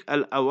Arabic,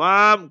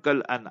 al-awam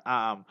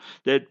kal-an'am,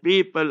 that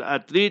people are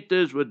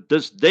treated with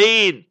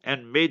disdain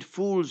and made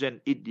fools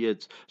and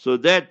idiots. So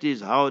that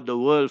is how the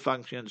world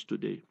functions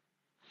today.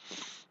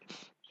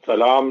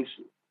 Salams,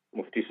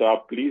 Mufti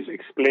Saab, please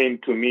explain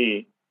to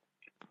me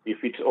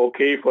if it's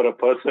okay for a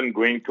person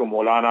going to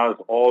Moulanas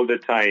all the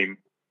time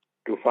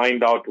to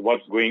find out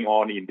what's going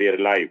on in their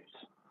lives.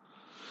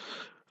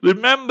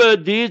 Remember,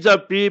 these are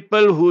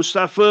people who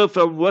suffer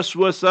from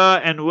waswasa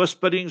and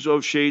whisperings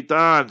of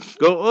shaitan.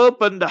 Go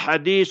open the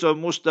hadith of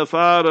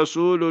Mustafa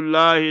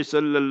Rasulullah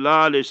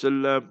sallallahu alayhi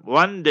wasallam.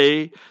 One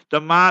day, the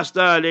Master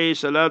alayhi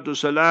salatu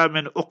salam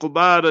and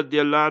Uqba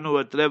radiallahu anhu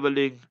were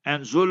traveling,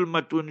 and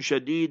zulmatun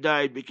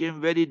shadida, it became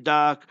very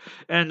dark,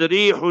 and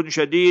rihun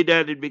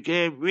shadida, and it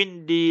became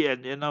windy,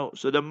 and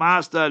so the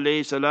Master alayhi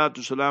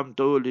salatu salam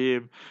told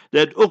him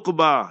that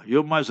Uqba,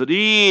 you must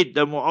read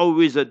the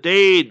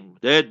Mu'awwizatain,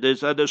 that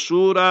these are the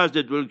surahs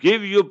that will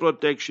give you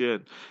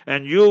protection,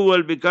 and you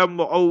will become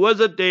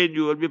mu'awwazatain,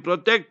 you will be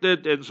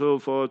protected, and so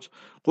forth.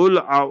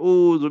 قُلْ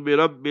أَعُوذُ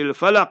بِرَبِّ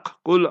الْفَلَقِ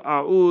قُلْ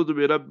أَعُوذُ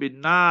بِرَبِّ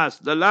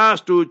النَّاسِ. The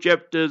last two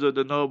chapters of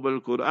the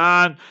Noble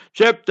Quran,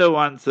 chapter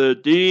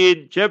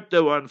 113,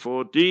 chapter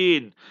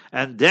 114.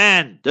 And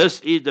then,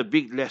 this is the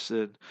big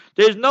lesson.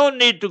 There's no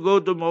need to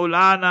go to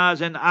Moulanas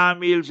and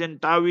Amils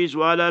and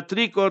Tawizwala.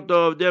 3/4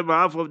 of them,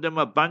 half of them,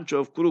 a bunch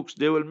of crooks.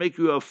 They will make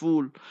you a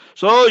fool.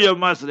 So you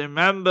must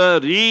remember,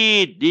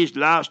 read these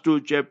last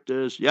two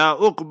chapters. Ya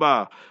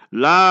Uqba,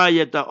 La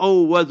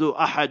yata'awwadhu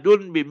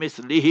ahadun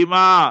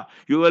bimithlihima.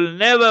 You will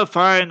never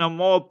find a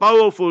more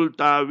powerful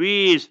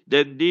ta'weez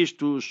than these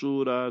two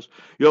surahs.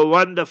 Your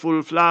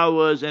wonderful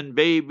flowers and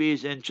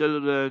babies and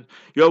children.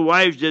 Your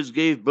wife just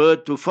gave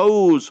birth to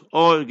Fawz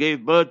or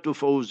gave birth to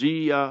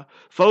Fawziya.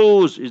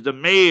 Fawz is the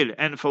male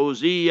and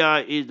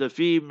Fawziya is the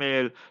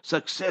female.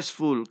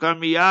 Successful,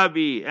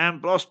 kamiyabi and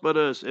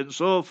prosperous and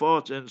so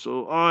forth and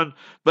so on.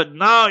 But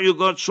now you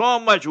got so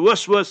much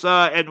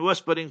waswasa and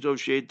whisperings of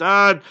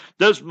shaitan.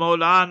 This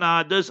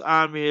Moulana, this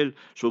Amil.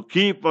 So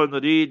keep on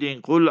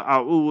reading. Qul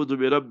a'udhu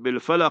bi rabbil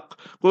falaq.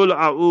 Qul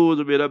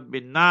a'udhu bi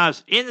rabbin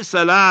nas. In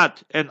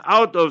salat and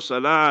out of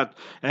salat.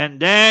 And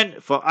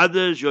then for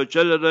others, your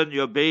children,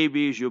 your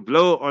babies, you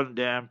blow on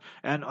them.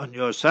 And on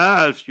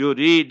yourself, you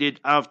read it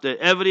after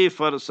every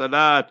first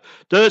salat.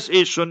 This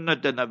is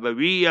Sunnat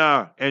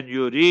Nabawiyah. And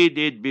you read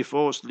it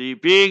before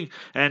sleeping.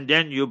 And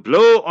then you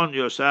blow on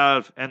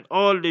yourself. And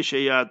all the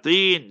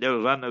shayateen,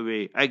 they'll run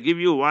away. I give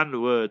you one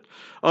word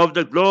of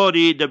the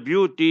glory, the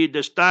beauty,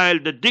 the style,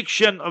 the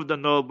diction of the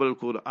Noble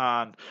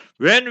Quran.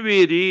 When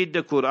we read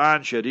the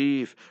Quran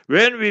Sharif,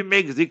 when we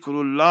make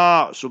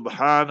zikrullah,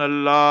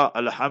 subhanallah,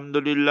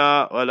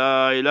 alhamdulillah, wa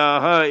la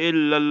ilaha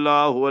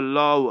illallah,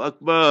 wallahu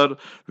akbar,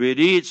 we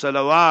read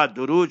salawat,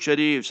 durood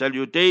Sharif,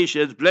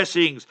 salutations,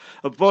 blessings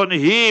upon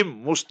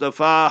him,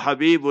 Mustafa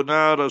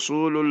Habibuna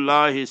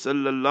Rasulullah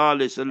sallallahu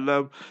alayhi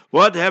wasallam.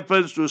 What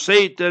happens to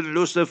Satan,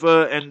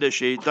 Lucifer and the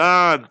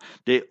shaitan?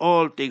 They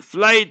all take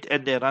flight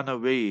and they run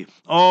away.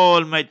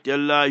 Almighty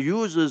Allah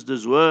uses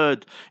this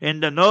word in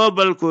the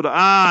Noble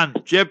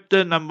Quran,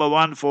 chapter number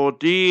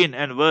 114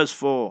 and verse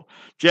 4.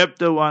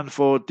 Chapter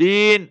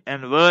 114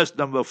 and verse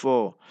number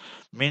 4.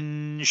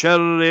 Min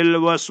sharril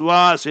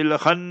waswasil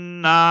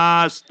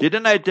khannas.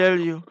 Didn't I tell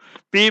you?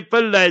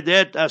 People like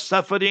that are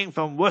suffering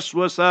from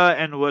waswasa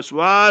and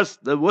waswas,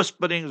 the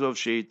whisperings of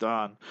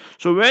shaitan.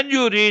 So when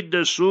you read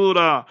the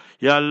surah,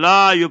 Ya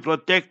Allah, you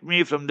protect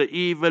me from the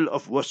evil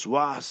of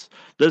waswas,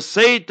 the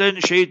Satan,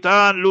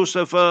 shaitan,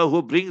 Lucifer,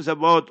 who brings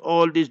about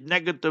all these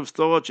negative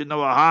thoughts in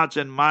our hearts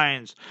and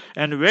minds.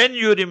 And when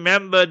you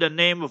remember the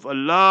name of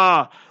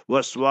Allah,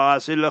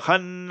 Waswasil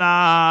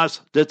Khannas.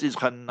 That is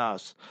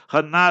Khannas.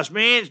 Khannas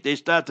means they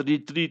start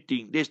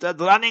retreating, they start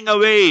running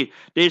away,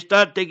 they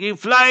start taking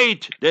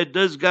flight. That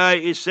this guy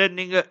is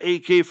sending a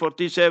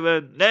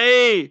AK-47.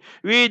 Nay,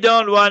 we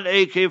don't want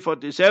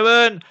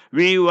AK-47,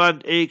 we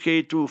want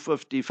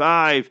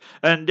AK-255.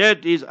 And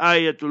that is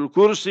Ayatul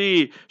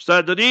Kursi.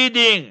 Start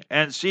reading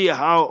and see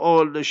how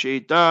all the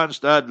shaitan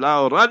start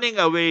now running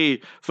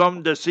away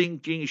from the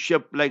sinking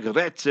ship like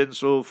rats and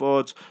so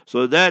forth.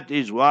 So that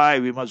is why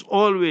we must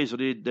always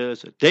read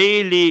this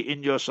daily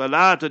in your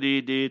salat.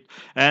 Read it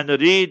and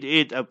read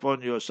it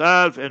upon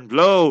yourself and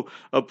blow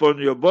upon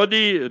your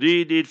body.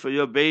 Read it for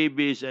your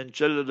babies and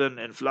children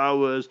and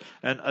flowers,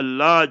 and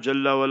Allah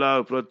Jalla wala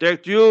will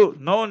protect you.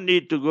 No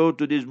need to go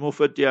to these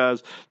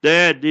mufatiyas,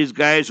 these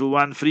guys who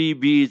want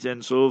freebies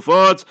and so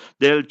forth.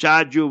 They'll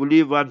charge you,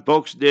 leave one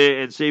box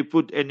there and say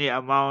put any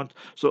amount.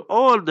 So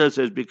all this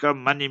has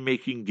become money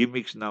making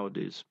gimmicks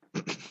nowadays.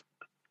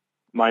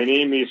 My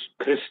name is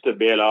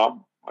Christabella.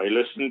 I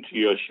listen to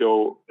your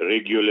show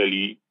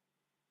regularly,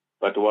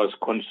 but was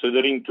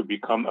considering to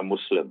become a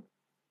Muslim.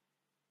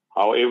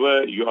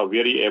 However, you are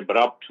very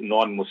abrupt to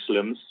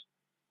non-Muslims,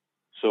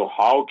 so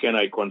how can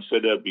I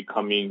consider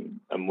becoming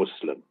a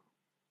Muslim?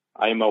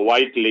 I am a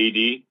white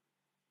lady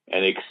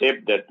and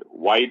accept that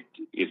white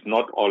is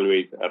not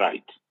always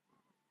right.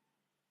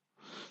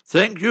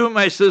 Thank you,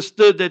 my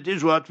sister. That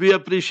is what we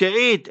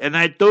appreciate. And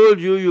I told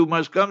you, you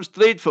must come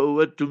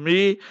straightforward to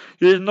me.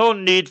 There is no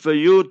need for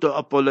you to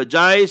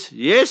apologize.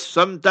 Yes,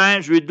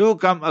 sometimes we do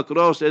come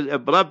across as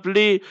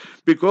abruptly,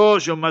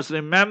 because you must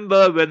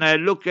remember, when I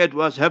look at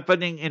what's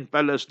happening in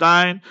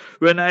Palestine,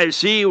 when I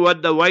see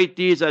what the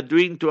whiteys are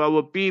doing to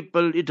our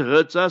people, it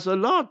hurts us a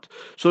lot.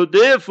 So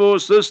therefore,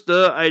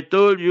 sister, I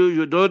told you,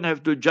 you don't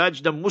have to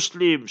judge the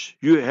Muslims.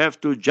 You have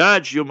to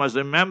judge, you must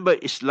remember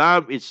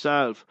Islam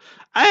itself.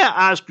 I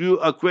ask you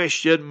a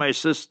question, my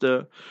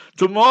sister.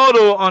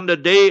 Tomorrow on the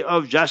day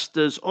of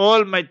justice,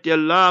 Almighty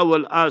Allah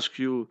will ask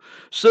you,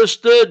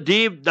 sister,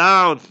 deep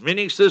down,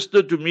 meaning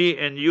sister to me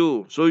and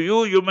you, so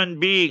you human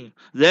being,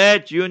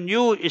 that you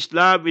knew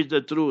Islam is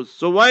the truth.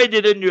 So why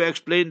didn't you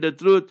explain the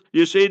truth?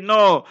 You say,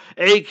 no,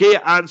 AK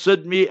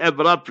answered me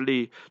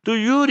abruptly. Do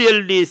you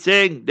really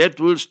think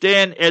that will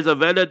stand as a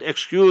valid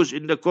excuse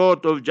in the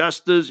court of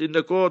justice, in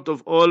the court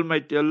of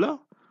Almighty Allah?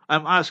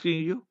 I'm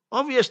asking you.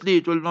 Obviously,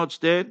 it will not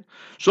stand.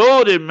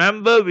 So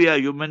remember, we are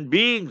human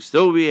beings.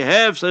 So we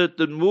have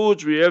certain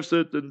moods, we have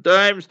certain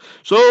times.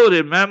 So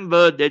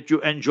remember that you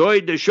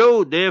enjoy the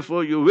show.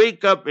 Therefore, you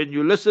wake up and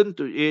you listen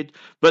to it.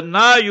 But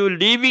now you're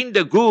leaving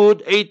the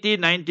good 80,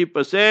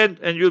 90%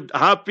 and you're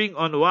harping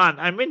on one.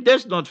 I mean,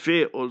 that's not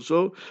fair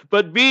also.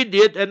 But be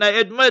it, and I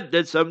admit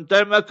that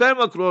sometimes I come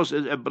across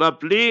as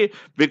abruptly,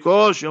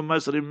 because you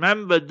must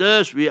remember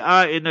this. We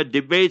are in a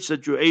debate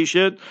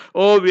situation,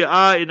 or we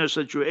are in a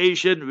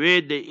situation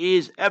where there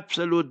is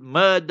absolute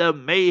murder,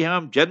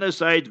 mayhem,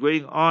 genocide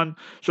going on.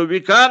 So we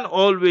can't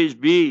always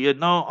be,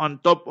 on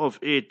top of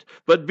it.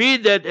 But be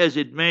that as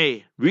it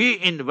may,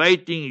 we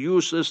inviting you,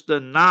 sister,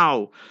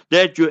 now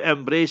that you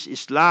embrace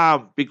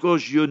Islam,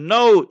 because you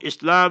know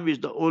Islam is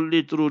the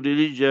only true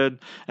religion.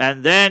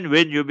 And then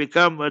when you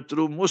become a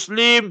true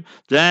Muslim,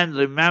 then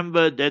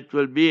remember that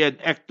will be an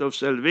act of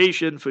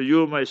salvation for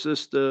you, my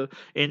sister,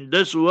 in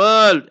this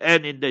world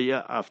and in the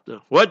year after.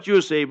 What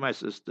you say, my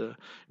sister?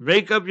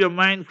 Make up your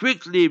mind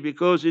quickly,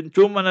 because in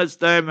 2 minutes'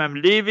 time I'm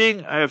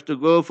leaving. I have to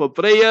go for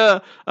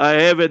prayer. I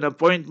have an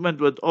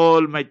appointment with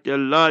Almighty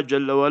Allah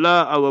Jalla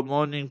wala, our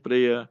morning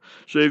prayer.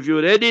 So if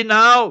you're ready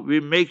now, we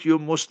make you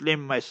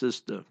Muslim, my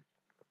sister.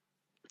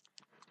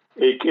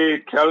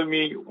 AK, tell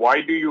me,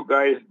 why do you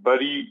guys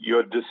bury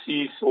your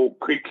deceased so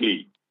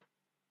quickly?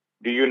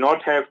 Do you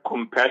not have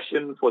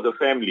compassion for the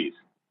families?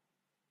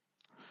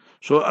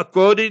 So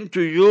according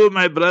to you,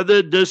 my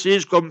brother, this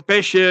is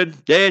compassion,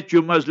 that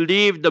you must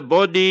leave the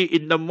body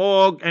in the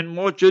morgue and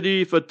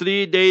mortuary for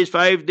 3 days,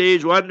 5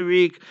 days, 1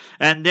 week,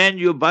 and then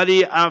you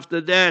bury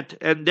after that,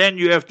 and then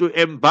you have to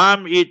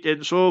embalm it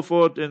and so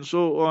forth and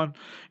so on.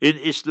 In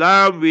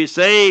Islam, we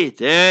say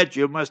that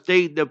you must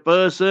take the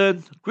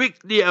person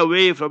quickly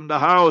away from the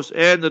house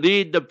and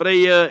read the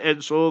prayer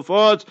and so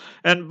forth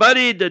and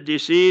bury the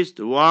deceased.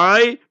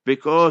 Why?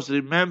 Because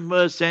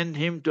remember, send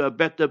him to a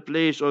better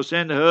place, or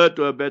send her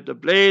to a better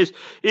place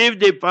if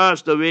they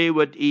passed away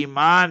with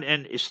Iman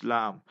and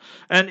Islam.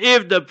 And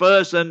if the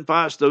person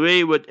passed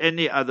away with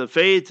any other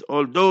faith,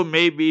 although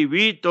maybe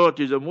we thought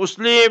he's a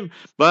Muslim,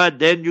 but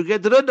then you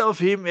get rid of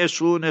him as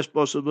soon as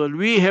possible.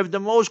 We have the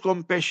most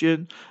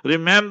compassion.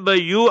 Remember,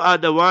 you are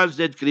the ones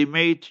that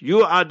cremate.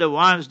 You are the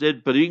ones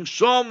that bring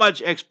so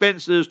much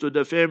expenses to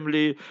the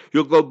family.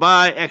 You go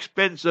buy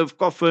expensive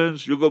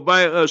coffins, you go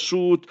buy a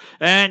suit,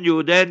 and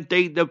you then then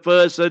take the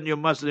person, you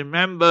must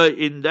remember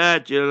in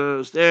that, you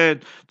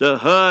understand, the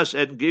hearse,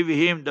 and give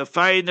him the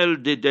final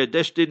the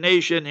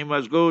destination he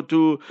must go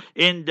to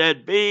in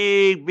that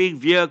big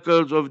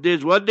vehicles of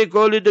this. What they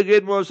call it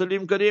again,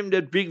 Muslim Karim,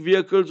 that big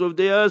vehicles of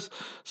theirs?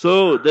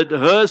 So that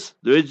hearse,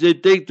 which they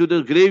take to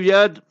the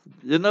graveyard,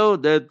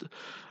 that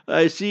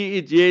I see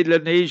it here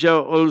in Asia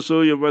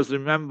also, you must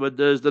remember,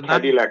 there's the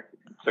Cadillac.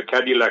 It's a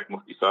Cadillac,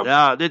 Mufti Sahib.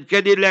 Yeah, the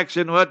Cadillacs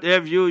and what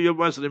have you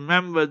must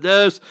remember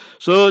this.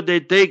 So they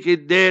take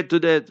it there to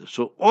that.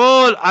 So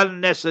all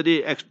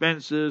unnecessary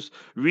expenses.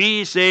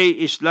 We say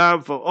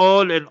Islam for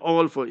all and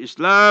all for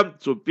Islam.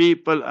 So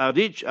people are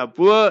rich, are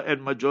poor,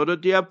 and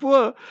majority are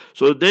poor.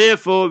 So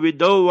therefore we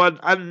don't want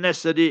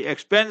unnecessary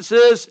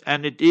expenses,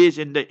 and it is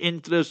in the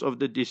interest of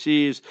the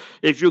deceased.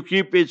 If you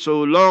keep it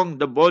so long,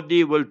 the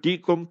body will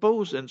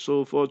decompose and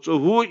so forth. So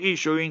who is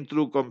showing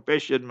true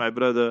compassion, my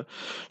brother?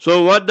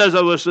 So what does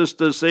our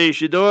sister say?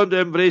 She don't want to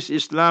embrace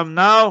Islam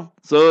now.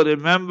 So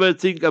remember,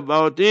 think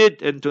about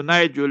it, and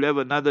tonight you'll have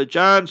another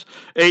chance,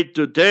 8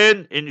 to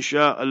 10,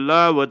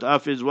 inshallah, with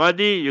Hafiz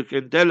Wadi. You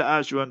can tell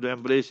us you want to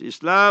embrace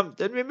Islam,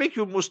 then we make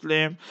you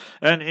Muslim.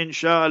 And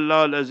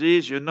inshallah,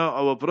 Aziz,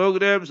 our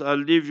programs. I'll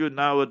leave you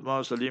now with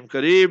Saliem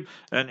Kariem,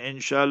 and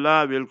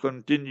inshallah, we'll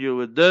continue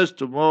with this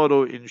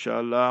tomorrow,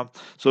 inshallah.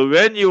 So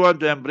when you want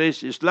to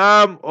embrace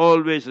Islam,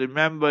 always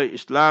remember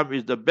Islam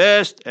is the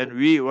best, and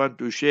we want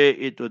to share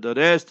it with the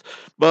rest.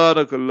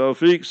 Barakallahu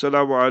feek.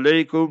 Assalamu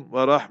alaikum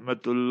wa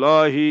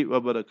rahmatullahi wa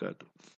barakatuh.